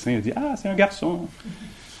 le médecin a dit « Ah, c'est un garçon! »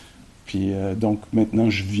 Puis, donc, maintenant,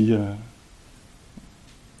 je vis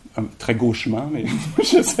très gauchement, mais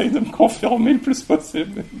j'essaie de me conformer le plus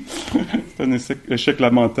possible. C'est un échec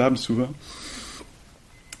lamentable, souvent.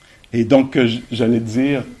 Et donc, j'allais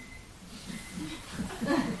dire...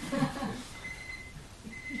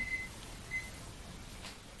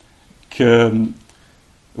 que,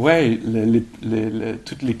 ouais,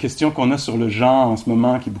 toutes les questions qu'on a sur le genre en ce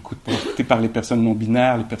moment, qui est beaucoup portée par les personnes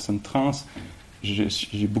non-binaires, les personnes trans,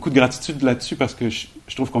 j'ai beaucoup de gratitude là-dessus parce que je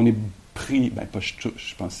trouve qu'on est pris,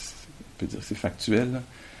 je pense, on peut dire que c'est factuel, là,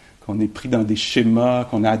 qu'on est pris dans des schémas,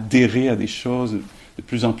 qu'on a adhéré à des choses de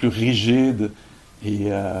plus en plus rigides et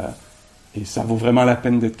ça vaut vraiment la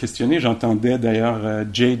peine d'être questionné. J'entendais d'ailleurs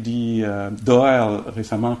J.D. Doyle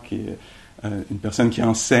récemment, qui est une personne qui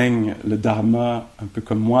enseigne le dharma un peu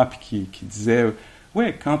comme moi, puis qui disait,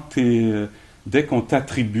 ouais, dès qu'on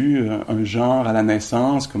t'attribue un genre à la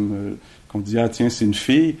naissance, comme qu'on dit, ah tiens, c'est une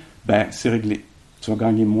fille, ben c'est réglé. Tu vas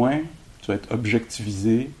gagner moins, tu vas être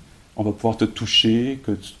objectivisé, on va pouvoir te toucher,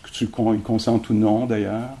 que tu y consentes ou non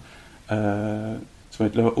d'ailleurs, tu vas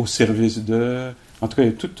être là au service d'eux. En tout cas, il y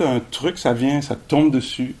a tout un truc, ça tombe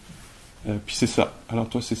dessus, puis c'est ça. Alors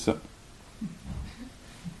toi, c'est ça.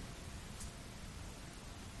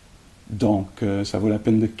 Donc, ça vaut la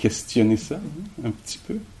peine de questionner ça, un petit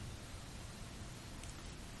peu.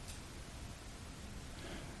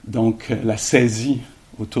 Donc, la saisie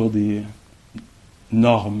autour des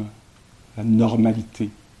normes, la normalité.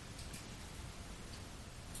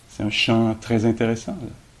 C'est un champ très intéressant, là,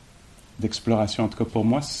 d'exploration. En tout cas, pour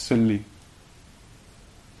moi, ce l'est.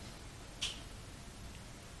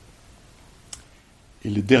 Et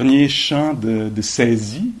le dernier champ de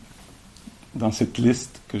saisie, dans cette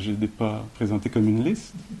liste que je n'ai pas présentée comme une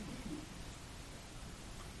liste,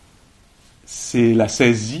 c'est la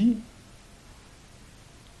saisie.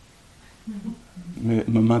 Mais,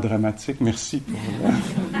 moment dramatique, merci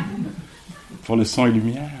pour le son et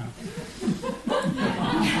lumière.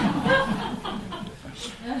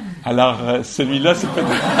 Alors, celui-là, c'est peut-être...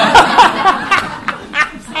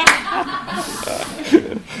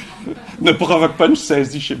 Ne provoque pas une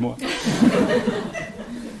saisie chez moi.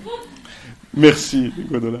 Merci,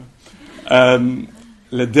 Godola.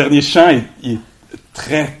 Le dernier chant est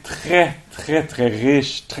très, très, très, très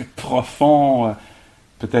riche, très profond,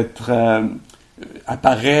 peut-être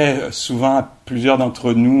apparaît souvent à plusieurs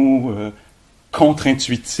d'entre nous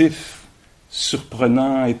contre-intuitif,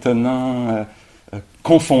 surprenant, étonnant,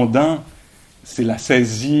 confondant. C'est la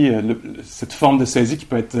saisie, cette forme de saisie qui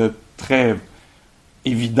peut être très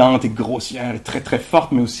évidente et grossière et très très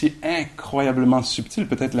forte, mais aussi incroyablement subtile.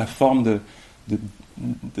 Peut-être la forme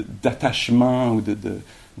d'attachement ou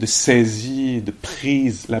de saisie, de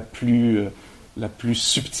prise la plus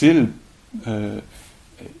subtile.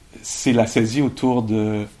 C'est la saisie autour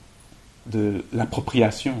de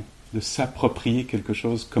l'appropriation, de s'approprier quelque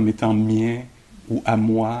chose comme étant mien ou à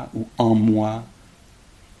moi ou en moi.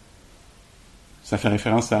 Ça fait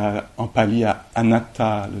référence en pali à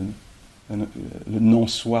anatta, le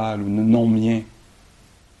non-soi, le non-mien.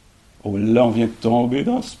 Oh, là, on vient de tomber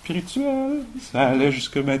dans le spirituel. Ça allait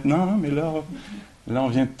jusque maintenant, mais là on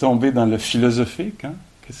vient de tomber dans le philosophique. Hein?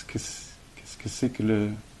 Qu'est-ce que c'est que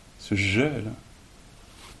ce jeu, là?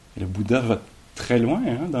 Et le Bouddha va très loin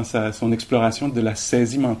dans son exploration de la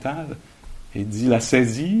saisie mentale. Et il dit, la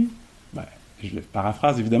saisie, je le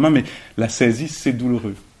paraphrase évidemment, mais la saisie, c'est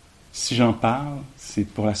douloureux. Si j'en parle, c'est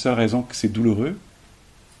pour la seule raison que c'est douloureux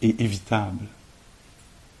et évitable.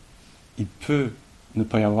 Il peut ne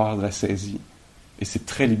pas y avoir de la saisie. Et c'est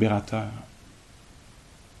très libérateur.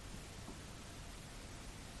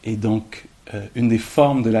 Et donc, une des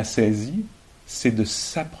formes de la saisie, c'est de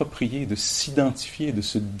s'approprier, de s'identifier, de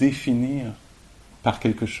se définir par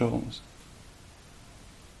quelque chose.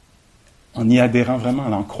 En y adhérant vraiment,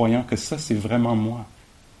 en croyant que ça, c'est vraiment moi.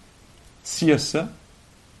 S'il y a ça,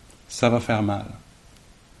 ça va faire mal.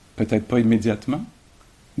 Peut-être pas immédiatement,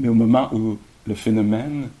 mais au moment où le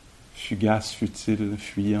phénomène, fugace, futile,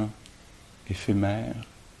 fuyant, éphémère,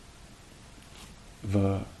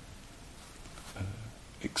 va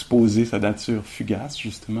exposer sa nature fugace,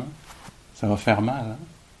 justement, ça va faire mal. Hein?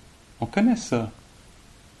 On connaît ça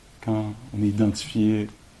quand on est identifié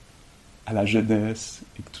à la jeunesse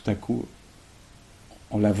et que tout à coup,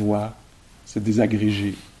 on la voit se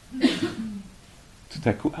désagréger. Tout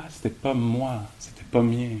à coup, c'était pas moi, c'était pas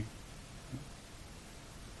mien.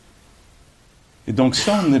 Et donc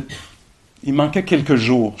ça, il manquait quelques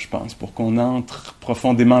jours, je pense, pour qu'on entre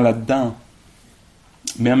profondément là-dedans.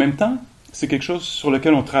 Mais en même temps, c'est quelque chose sur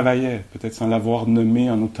lequel on travaillait, peut-être sans l'avoir nommé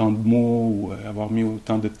en autant de mots ou avoir mis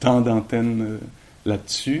autant de temps d'antenne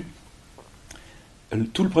là-dessus.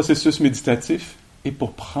 Tout le processus méditatif est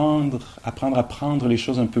pour apprendre à prendre les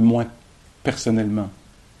choses un peu moins personnellement,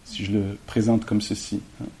 si je le présente comme ceci.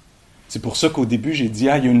 C'est pour ça qu'au début, j'ai dit, il y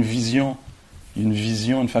a une vision,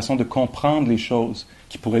 une façon de comprendre les choses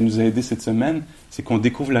qui pourrait nous aider cette semaine, c'est qu'on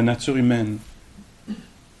découvre la nature humaine.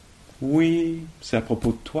 Oui, c'est à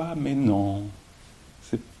propos de toi, mais non,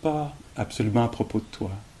 c'est pas absolument à propos de toi.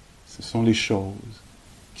 Ce sont les choses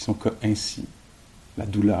qui sont ainsi. La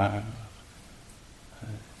douleur,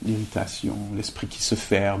 l'irritation, l'esprit qui se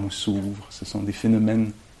ferme ou s'ouvre, ce sont des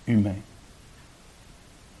phénomènes humains.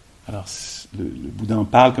 Alors, le Bouddha en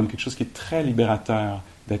parle comme quelque chose qui est très libérateur,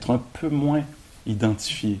 d'être un peu moins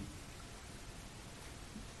identifié.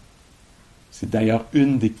 C'est d'ailleurs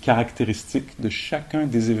une des caractéristiques de chacun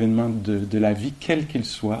des événements de la vie, quels qu'ils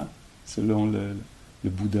soient, selon le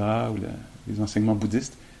Bouddha ou les enseignements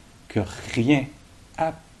bouddhistes, que rien,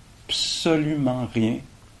 absolument rien,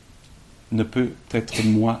 ne peut être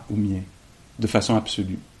moi ou mien, de façon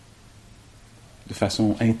absolue, de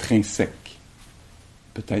façon intrinsèque,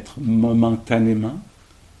 peut-être momentanément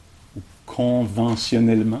ou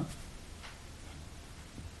conventionnellement.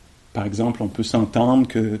 Par exemple, on peut s'entendre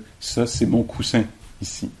que ça, c'est mon coussin,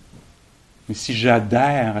 ici. Mais si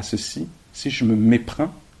j'adhère à ceci, si je me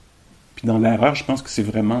méprends, puis dans l'erreur, je pense que c'est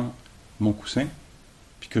vraiment mon coussin,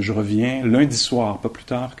 puis que je reviens lundi soir, pas plus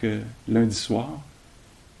tard que lundi soir,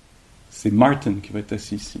 c'est Martin qui va être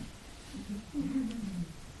assis ici.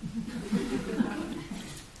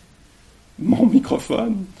 Mon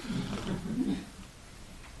microphone,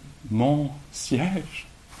 mon siège.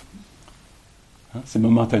 C'est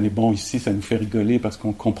momentané. Bon, ici, ça nous fait rigoler parce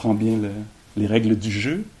qu'on comprend bien les règles du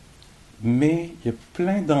jeu, mais il y a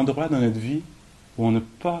plein d'endroits dans notre vie où on n'a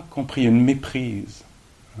pas compris, il y a une méprise.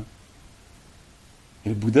 Et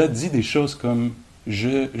le Bouddha dit des choses comme «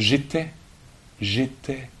 j'étais ».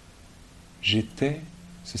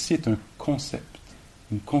 Ceci est un concept,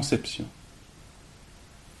 une conception.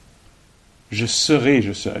 Je serai.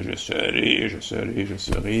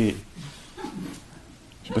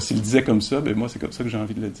 Je ne sais pas s'il le disait comme ça, mais moi, c'est comme ça que j'ai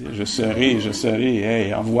envie de le dire. Je serai,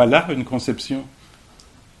 hey, en voilà une conception.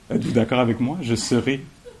 Êtes-vous d'accord avec moi? Je serai,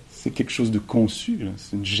 c'est quelque chose de conçu, là.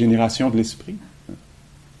 C'est une génération de l'esprit.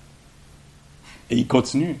 Et il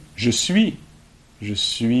continue. Je suis,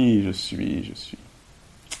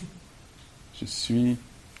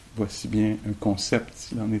 voici bien un concept,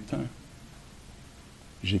 s'il en est un.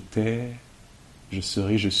 J'étais, je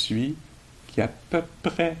serai, je suis, qui à peu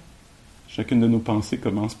près, chacune de nos pensées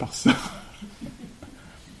commence par ça.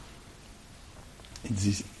 Il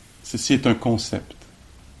dit, ceci est un concept.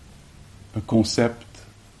 Un concept,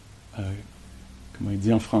 comment il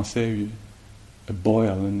dit en français, a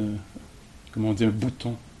boil, comment on dit, un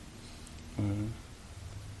bouton.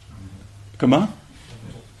 Comment?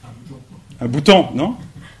 Un bouton, non?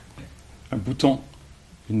 Un bouton.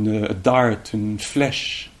 Une dart, une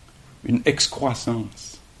flèche, une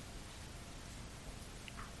excroissance.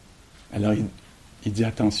 Alors, il dit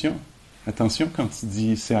attention quand il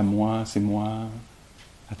dit c'est à moi, c'est moi.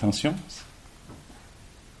 Attention.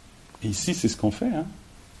 Et ici, c'est ce qu'on fait. Hein?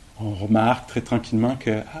 On remarque très tranquillement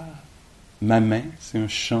que ma main, c'est un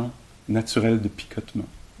champ naturel de picotement.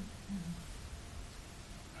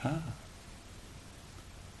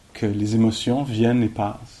 Que les émotions viennent et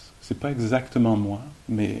passent. C'est pas exactement moi,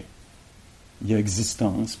 mais il y a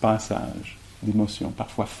existence, passage d'émotions,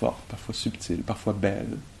 parfois fortes, parfois subtiles, parfois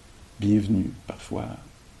belles, bienvenues, parfois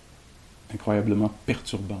incroyablement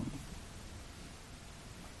perturbantes.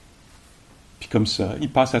 Puis comme ça, il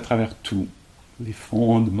passe à travers tout, les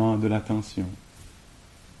fondements de l'attention,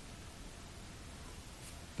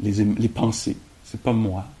 les pensées. C'est pas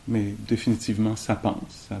moi, mais définitivement ça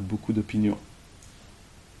pense, ça a beaucoup d'opinions,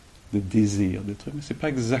 de désirs, de trucs, mais c'est pas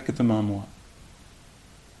exactement moi.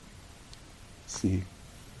 C'est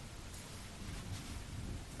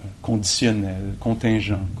conditionnel,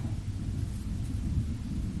 contingent.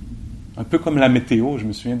 Un peu comme la météo, je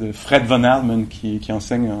me souviens de Fred von Allmen qui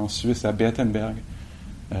enseigne en Suisse à Bertenberg.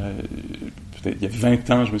 Peut-être il y a 20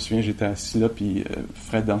 ans, je me souviens, j'étais assis là, puis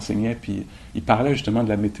Fred enseignait, puis il parlait justement de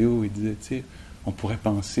la météo. Il disait, tu sais, on pourrait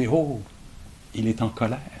penser, il est en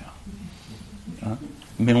colère. Hein?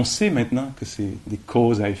 Mais on sait maintenant que c'est des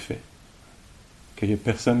causes à effet, qu'il n'y a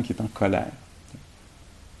personne qui est en colère,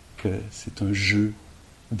 que c'est un jeu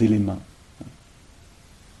d'éléments.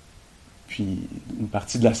 Puis une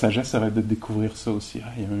partie de la sagesse, ça va être de découvrir ça aussi.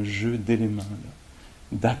 Il y a un jeu d'éléments, là,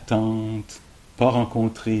 d'attente, pas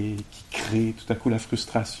rencontré, qui crée tout à coup la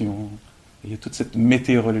frustration. Et il y a toute cette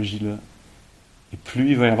météorologie-là. Et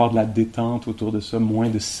plus il va y avoir de la détente autour de ça, moins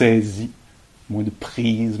de saisie, moins de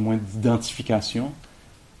prise, moins d'identification,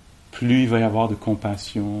 plus il va y avoir de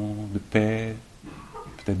compassion, de paix,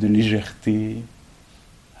 peut-être de légèreté.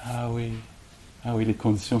 Ah oui, les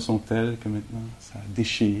conditions sont telles que maintenant ça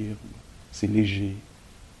déchire, c'est léger.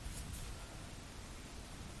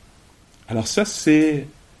 Alors ça, ça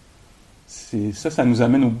nous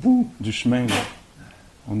amène au bout du chemin. Là.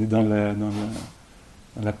 On est dans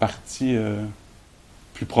la partie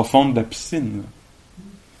plus profonde de la piscine.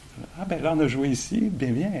 Là. Là, on a joué ici,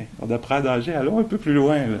 bien. On apprend à nager, allons un peu plus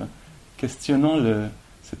loin. Là. Questionnons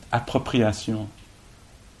cette appropriation,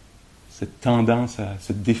 cette tendance à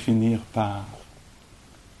se définir par.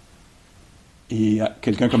 Et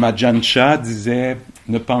quelqu'un comme Ajahn Chah disait,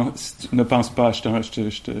 ne pense pas, je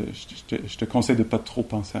te conseille de ne pas trop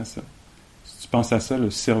penser à ça. Si tu penses à ça,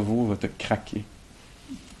 le cerveau va te craquer.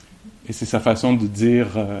 Et c'est sa façon de dire,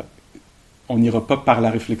 on n'ira pas par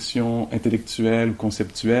la réflexion intellectuelle ou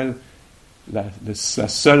conceptuelle. La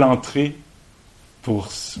seule entrée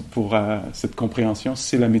pour cette compréhension,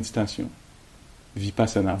 c'est la méditation.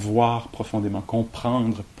 Vipassana, voir profondément,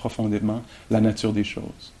 comprendre profondément la nature des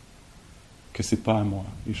choses. Que c'est pas à moi.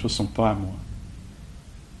 Les choses sont pas à moi.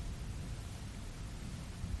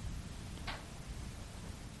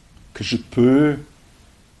 Que je peux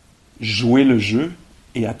jouer le jeu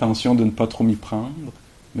et attention de ne pas trop m'y prendre,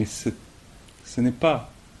 mais ce n'est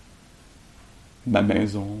pas ma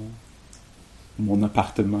maison, mon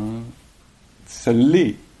appartement. Ça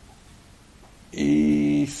l'est.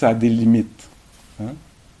 Et ça a des limites. Hein?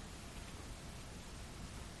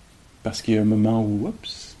 Parce qu'il y a un moment où,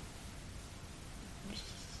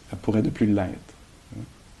 ça pourrait ne plus l'être.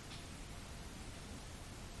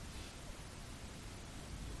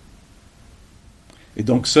 Et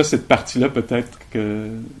donc cette partie-là, peut-être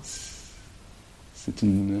que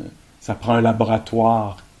ça prend un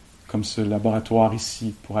laboratoire, comme ce laboratoire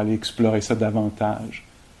ici, pour aller explorer ça davantage.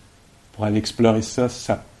 Pour aller explorer ça,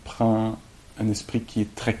 ça prend un esprit qui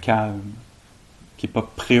est très calme, qui n'est pas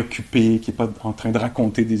préoccupé, qui n'est pas en train de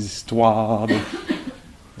raconter des histoires,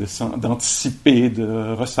 de d'anticiper,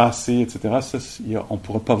 de ressasser, etc., ça, on ne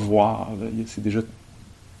pourra pas voir. Là.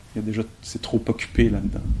 C'est trop occupé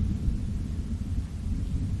là-dedans.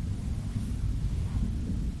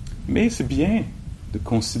 Mais c'est bien de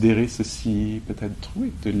considérer ceci, peut-être,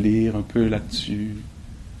 oui, de lire un peu là-dessus.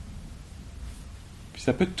 Puis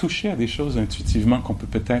ça peut toucher à des choses intuitivement qu'on peut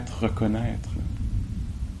peut-être reconnaître.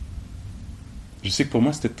 Je sais que pour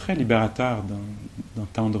moi, c'était très libérateur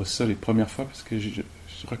d'entendre ça les premières fois parce que je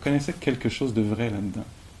reconnaissais quelque chose de vrai là-dedans.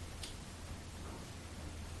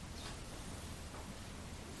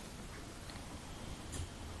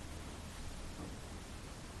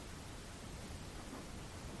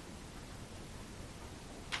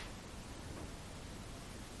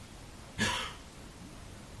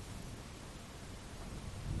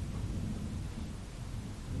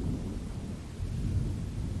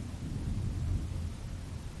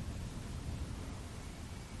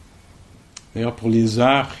 D'ailleurs, pour les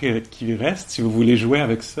heures qui restent, si vous voulez jouer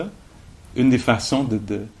avec ça, une des façons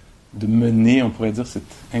de mener, on pourrait dire, cette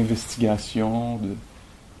investigation,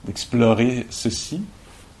 d'explorer ceci,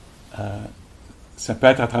 ça peut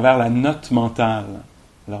être à travers la note mentale.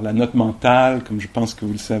 Alors, la note mentale, comme je pense que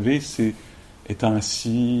vous le savez, c'est étant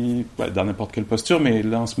assis dans n'importe quelle posture, mais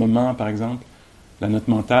là, en ce moment, par exemple, la note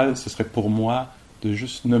mentale, ce serait pour moi de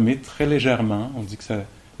juste nommer très légèrement. On dit que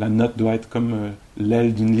la note doit être comme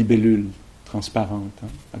l'aile d'une libellule transparente. Hein.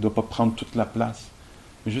 Elle ne doit pas prendre toute la place.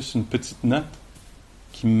 Mais juste une petite note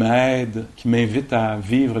qui m'aide, qui m'invite à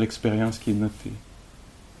vivre l'expérience qui est notée.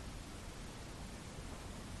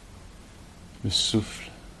 Le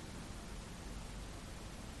souffle.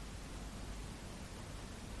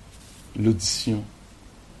 L'audition.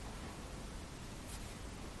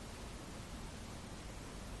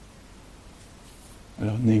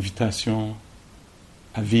 Alors, une invitation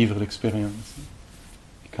à vivre l'expérience.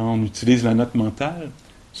 Quand on utilise la note mentale,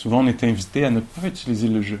 souvent on est invité à ne pas utiliser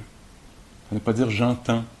le je, à ne pas dire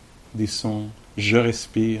j'entends des sons, je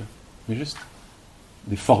respire, mais juste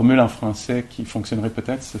des formules en français qui fonctionneraient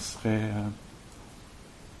peut-être, ce serait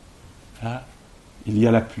il y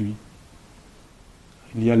a la pluie,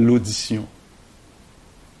 il y a l'audition,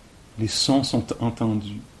 les sons sont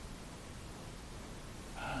entendus,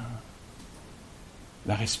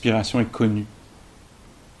 la respiration est connue.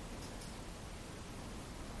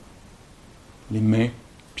 Les mains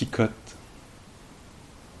picotent.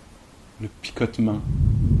 Le picotement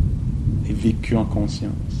est vécu en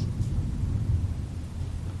conscience.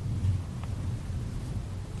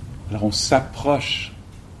 Alors on s'approche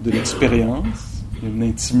de l'expérience, il y a une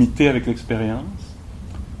intimité avec l'expérience.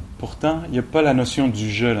 Pourtant, il n'y a pas la notion du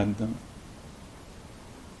je là-dedans.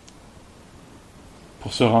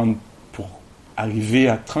 Pour arriver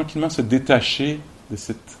à tranquillement se détacher de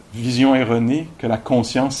cette vision erronée que la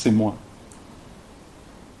conscience, c'est moi.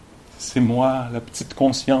 C'est moi, la petite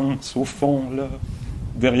conscience, au fond, là,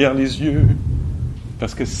 derrière les yeux.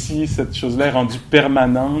 Parce que si cette chose-là est rendue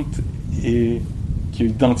permanente et qu'il y a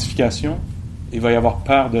une identification, il va y avoir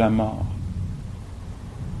peur de la mort.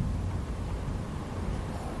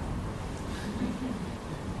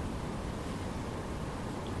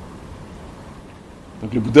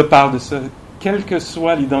 Donc le Bouddha parle de ça. Quelle que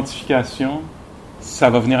soit l'identification, ça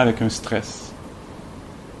va venir avec un stress.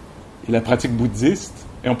 Et la pratique bouddhiste,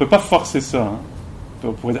 et on ne peut pas forcer ça. Hein.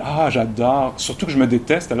 On pourrait dire, j'adore, surtout que je me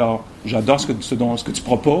déteste, alors j'adore ce que tu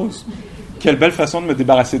proposes. Quelle belle façon de me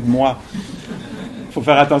débarrasser de moi. Il faut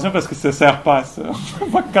faire attention parce que ça ne sert pas à ça. On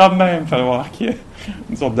va quand même faire voir qu'il y a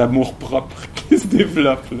une sorte d'amour propre qui se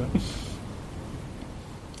développe. Là.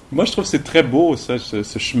 Moi, je trouve que c'est très beau, ça,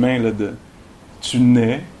 ce chemin-là de... Tu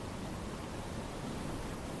nais,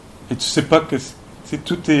 et tu sais pas que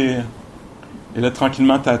tout est... Et là,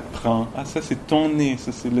 tranquillement, tu apprends. Ça, c'est ton nez.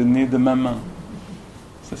 Ça, c'est le nez de maman.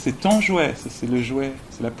 Ça, c'est ton jouet. Ça, c'est le jouet.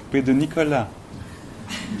 C'est la poupée de Nicolas.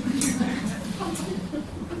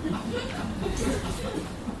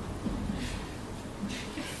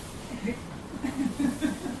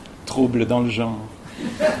 Trouble dans le genre.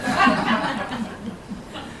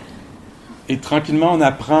 Et tranquillement, on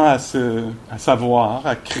apprend à savoir,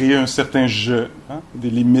 à créer un certain je, hein, des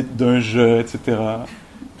limites d'un je, etc.,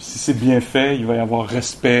 si c'est bien fait, il va y avoir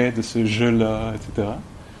respect de ce jeu-là, etc.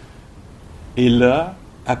 Et là,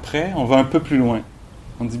 après, on va un peu plus loin.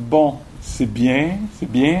 On dit, bon, c'est bien,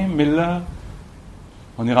 mais là,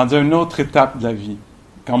 on est rendu à une autre étape de la vie.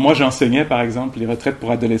 Quand moi, j'enseignais, par exemple, les retraites pour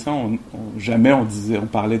adolescents, jamais on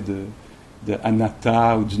parlait de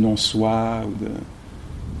anatta ou du non-soi,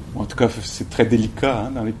 en tout cas, c'est très délicat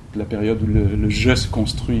hein, dans la période où le je se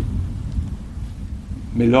construit.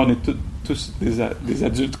 Mais là, on est tous des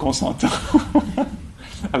adultes consentants.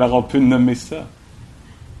 Alors, on peut nommer ça.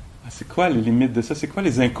 c'est quoi les limites de ça? C'est quoi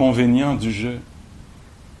les inconvénients du jeu?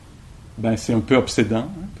 Ben, c'est un peu obsédant,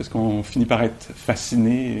 hein, parce qu'on finit par être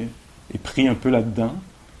fasciné et pris un peu là-dedans.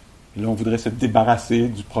 Et là, on voudrait se débarrasser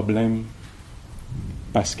du problème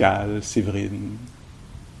Pascal, Séverine,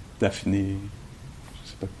 Daphné, je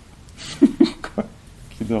sais pas quoi,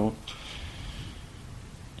 qui d'autre.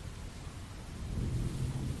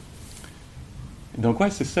 Donc,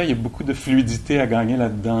 ouais, c'est ça, il y a beaucoup de fluidité à gagner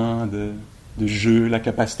là-dedans, de jeu, la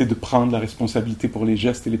capacité de prendre la responsabilité pour les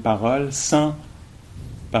gestes et les paroles, sans,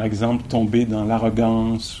 par exemple, tomber dans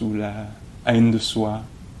l'arrogance ou la haine de soi.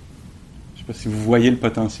 Je ne sais pas si vous voyez le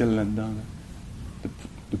potentiel là-dedans, là,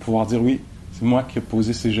 de pouvoir dire, oui, c'est moi qui ai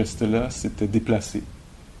posé ces gestes-là, c'était déplacé,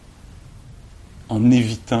 en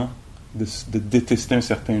évitant de détester un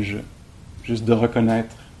certain jeu, juste de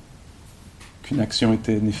reconnaître qu'une action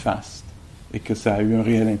était néfaste et que ça a eu un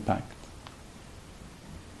réel impact.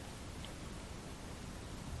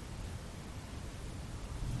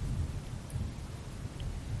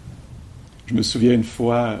 Je me souviens une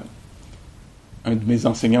fois, un de mes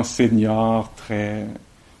enseignants seniors, très,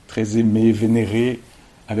 très aimé, vénéré,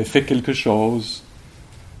 avait fait quelque chose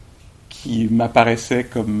qui m'apparaissait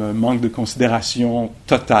comme un manque de considération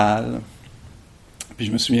totale. Puis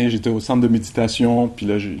je me souviens, j'étais au centre de méditation, puis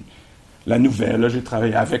là, la nouvelle, là, j'ai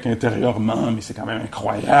travaillé avec intérieurement, mais c'est quand même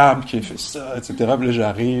incroyable qu'il ait fait ça, etc. Puis là,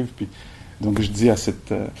 j'arrive, puis donc je dis à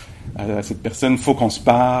cette personne, il faut qu'on se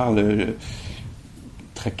parle,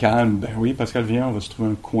 très calme, ben oui, Pascal, viens, on va se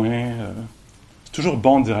trouver un coin. C'est toujours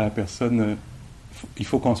bon de dire à la personne, il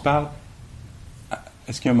faut qu'on se parle.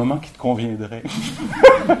 Est-ce qu'il y a un moment qui te conviendrait?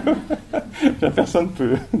 La personne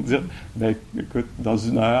peut dire, ben écoute, dans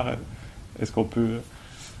 1 heure, est-ce qu'on peut...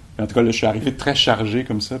 En tout cas, là, je suis arrivé très chargé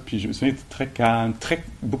comme ça, puis je me souviens, très calme,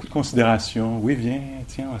 beaucoup de considération. Oui, viens,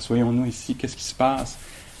 tiens, assoyons-nous ici, qu'est-ce qui se passe?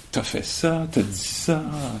 T'as fait ça, t'as dit ça,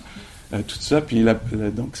 tout ça. Puis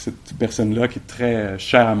donc, cette personne-là, qui est très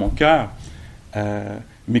chère à mon cœur,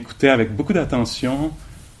 m'écoutait avec beaucoup d'attention,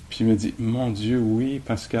 puis me dit, mon Dieu, oui,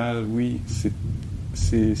 Pascal, oui,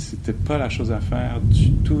 c'était pas la chose à faire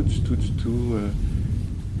du tout.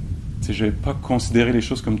 Je n'avais pas considéré les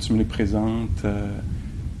choses comme tu me les présentes.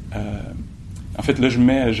 En fait, là, je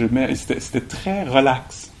mets c'était très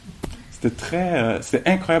relax. C'était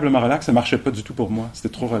incroyablement relax. Ça marchait pas du tout pour moi. C'était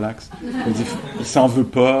trop relax. Il dit, il s'en veut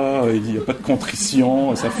pas, il n'y a pas de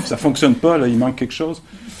contrition, ça fonctionne pas, là, il manque quelque chose.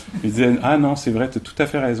 Il disait, ah non, c'est vrai, tu as tout à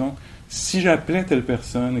fait raison. Si j'appelais telle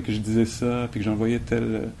personne et que je disais ça, puis que j'envoyais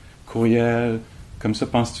tel courriel, comme ça,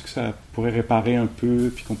 penses-tu que ça pourrait réparer un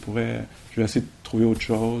peu, puis je vais essayer de trouver autre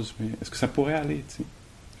chose, mais est-ce que ça pourrait aller, tu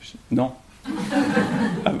sais? Non.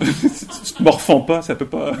 Tu te morfonds pas, ça peut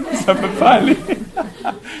pas aller.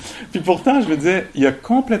 Puis pourtant, je me disais, il a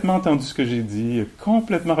complètement entendu ce que j'ai dit, il a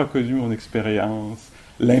complètement reconnu mon expérience,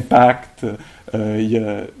 l'impact, il y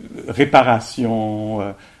a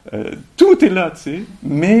réparation, tout est là, tu sais,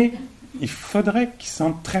 mais il faudrait qu'il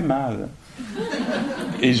sente très mal.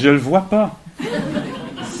 Et je le vois pas.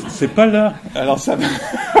 C'est pas là. Alors ça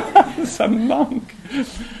me manque.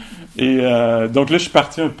 Et donc là, je suis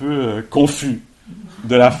parti un peu confus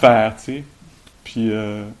de l'affaire, tu sais. Puis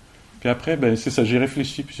après, ben c'est ça, j'ai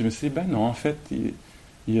réfléchi, puis je me suis dit, ben non, en fait,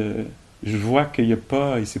 je vois qu'il n'y a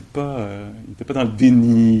pas, il n'était pas dans le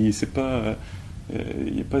déni, il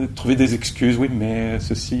n'a pas trouvé des excuses, oui, mais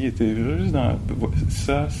ceci était juste dans...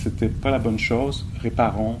 Ça, c'était pas la bonne chose,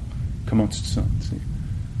 réparons, comment tu te sens, tu sais.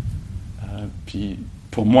 Puis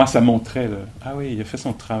pour moi, ça montrait, là, ah oui, il a fait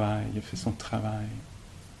son travail.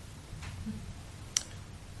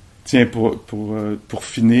 Tiens, pour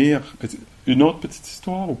finir, une autre petite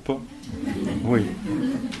histoire ou pas? Oui.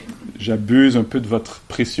 J'abuse un peu de votre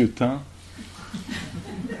précieux temps.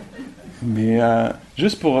 Mais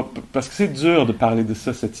juste parce que c'est dur de parler de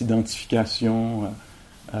ça, cette identification.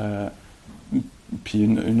 Puis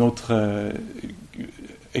une autre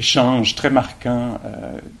échange très marquant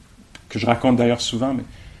que je raconte d'ailleurs souvent. Mais,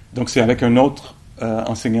 donc c'est avec un autre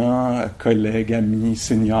enseignant, collègue, ami,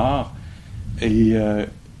 senior, et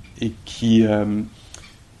qui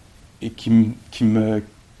me...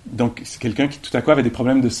 Donc, c'est quelqu'un qui, tout à coup, avait des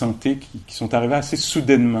problèmes de santé qui sont arrivés assez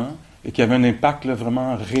soudainement et qui avait un impact là,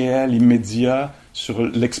 vraiment réel, immédiat sur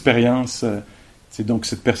l'expérience. Donc,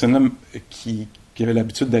 cette personne-là qui avait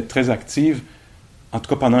l'habitude d'être très active, en tout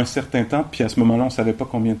cas pendant un certain temps, puis à ce moment-là, on ne savait pas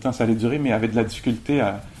combien de temps ça allait durer, mais avait de la difficulté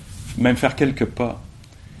à même faire quelques pas.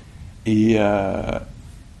 Et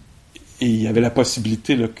il y avait la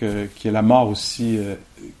possibilité là, qu'il y ait la mort aussi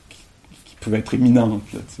qui pouvait être imminente.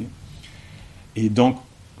 Là, tu sais. Et donc,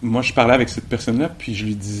 moi, je parlais avec cette personne-là, puis je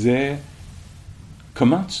lui disais,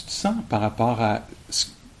 comment tu te sens par rapport à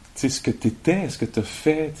sais, ce que tu étais, ce que tu as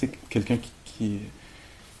fait, tu sais, quelqu'un qui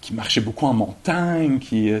marchait beaucoup en montagne,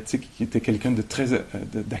 tu sais, qui était quelqu'un de très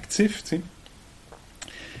d'actif, tu sais.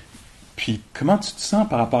 Puis comment tu te sens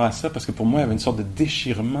par rapport à ça? Parce que pour moi, il y avait une sorte de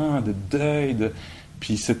déchirement, de deuil.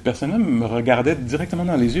 Puis cette personne-là me regardait directement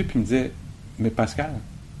dans les yeux puis me disait, mais Pascal,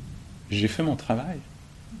 j'ai fait mon travail.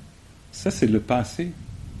 Ça, c'est le passé.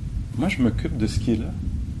 Moi, je m'occupe de ce qui est là.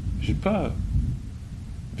 J'ai pas...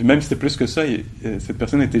 Puis même si c'était plus que ça, cette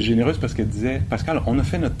personne était généreuse parce qu'elle disait, Pascal, on a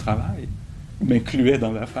fait notre travail. Il m'incluait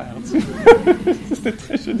dans l'affaire. Tu sais. C'était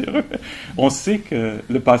très généreux. On sait que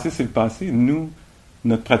le passé, c'est le passé. Nous,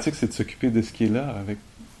 notre pratique, c'est de s'occuper de ce qui est là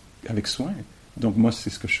avec soin. Donc moi, c'est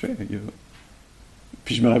ce que je fais.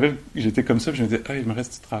 Puis je me rappelle, j'étais comme ça, puis je me disais, ah, il me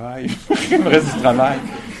reste du travail. Il me reste du travail.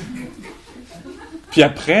 Puis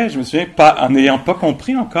après, je me souviens, en n'ayant pas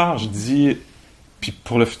compris encore, je dis, puis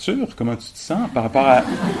pour le futur, comment tu te sens par rapport à...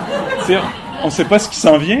 Tu sais, on ne sait pas ce qui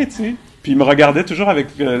s'en vient, tu sais. Puis il me regardait toujours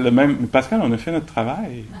avec le même... Mais Pascal, on a fait notre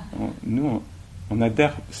travail. On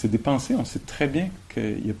adhère. C'est des pensées. On sait très bien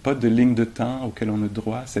qu'il n'y a pas de ligne de temps auquel on a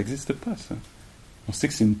droit. Ça n'existe pas, ça. On sait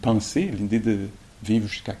que c'est une pensée, l'idée de vivre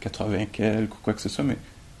jusqu'à 80 quelques ou quoi que ce soit, mais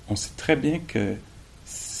on sait très bien que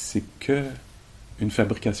c'est que une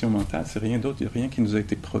fabrication mentale, c'est rien d'autre. Il n'y a rien qui nous a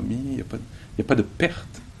été promis. Il n'y a pas de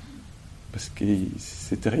perte. Parce que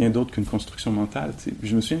c'était rien d'autre qu'une construction mentale. Tu sais.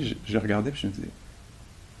 Je me souviens, je regardais et je me disais,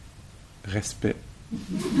 respect.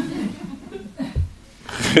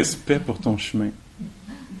 Respect pour ton chemin.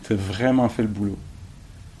 Tu as vraiment fait le boulot.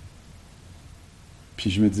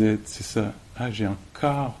 Puis je me disais, c'est ça. Ah, j'ai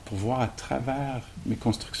encore, pour voir à travers mes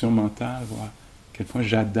constructions mentales, voir à quel point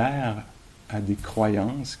j'adhère à des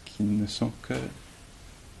croyances qui ne sont que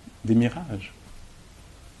des mirages.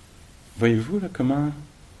 Voyez-vous là, comment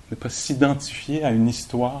ne pas s'identifier à une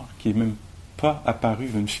histoire qui n'est même pas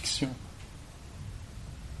apparue, une fiction.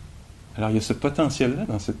 Alors il y a ce potentiel-là,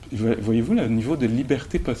 voyez-vous le niveau de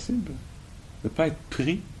liberté possible, de ne pas être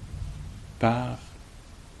pris par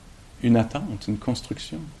une attente, une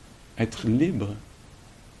construction, être libre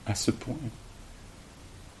à ce point.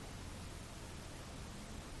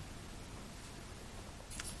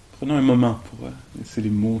 Prenons un moment pour laisser les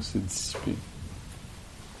mots se dissiper.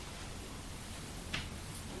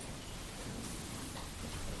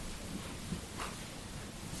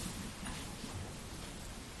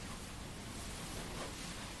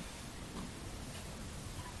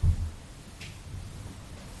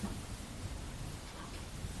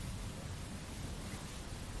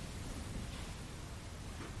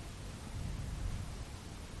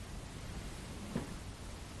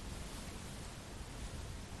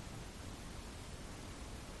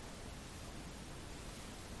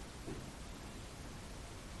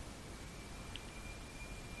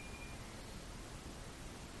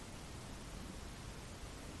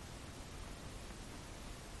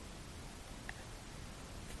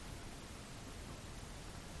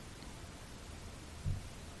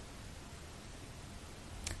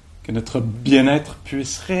 Que notre bien-être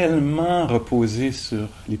puisse réellement reposer sur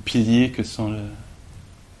les piliers que sont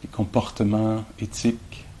les comportements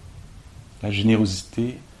éthiques, la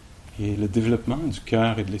générosité et le développement du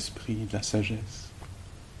cœur et de l'esprit, de la sagesse.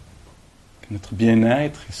 Que notre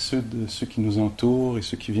bien-être et ceux de ceux qui nous entourent et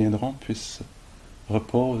ceux qui viendront puissent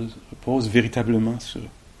reposent véritablement sur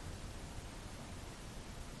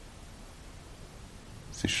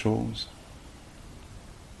ces choses.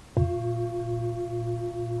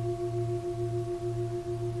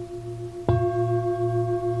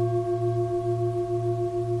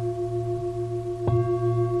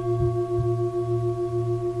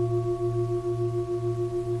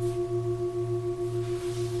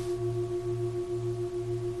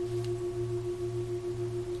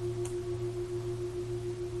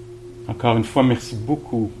 Encore une fois, merci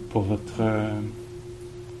beaucoup pour votre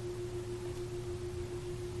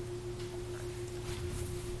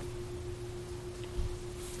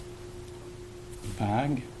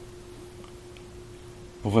vague,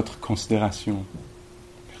 pour votre considération.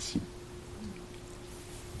 Merci.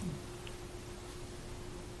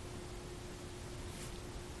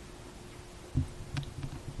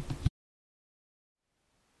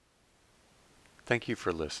 Thank you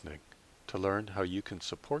for listening. To learn how you can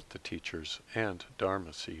support the teachers and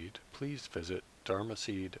Dharma Seed, please visit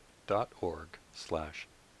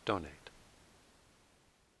dharmaseed.org/donate.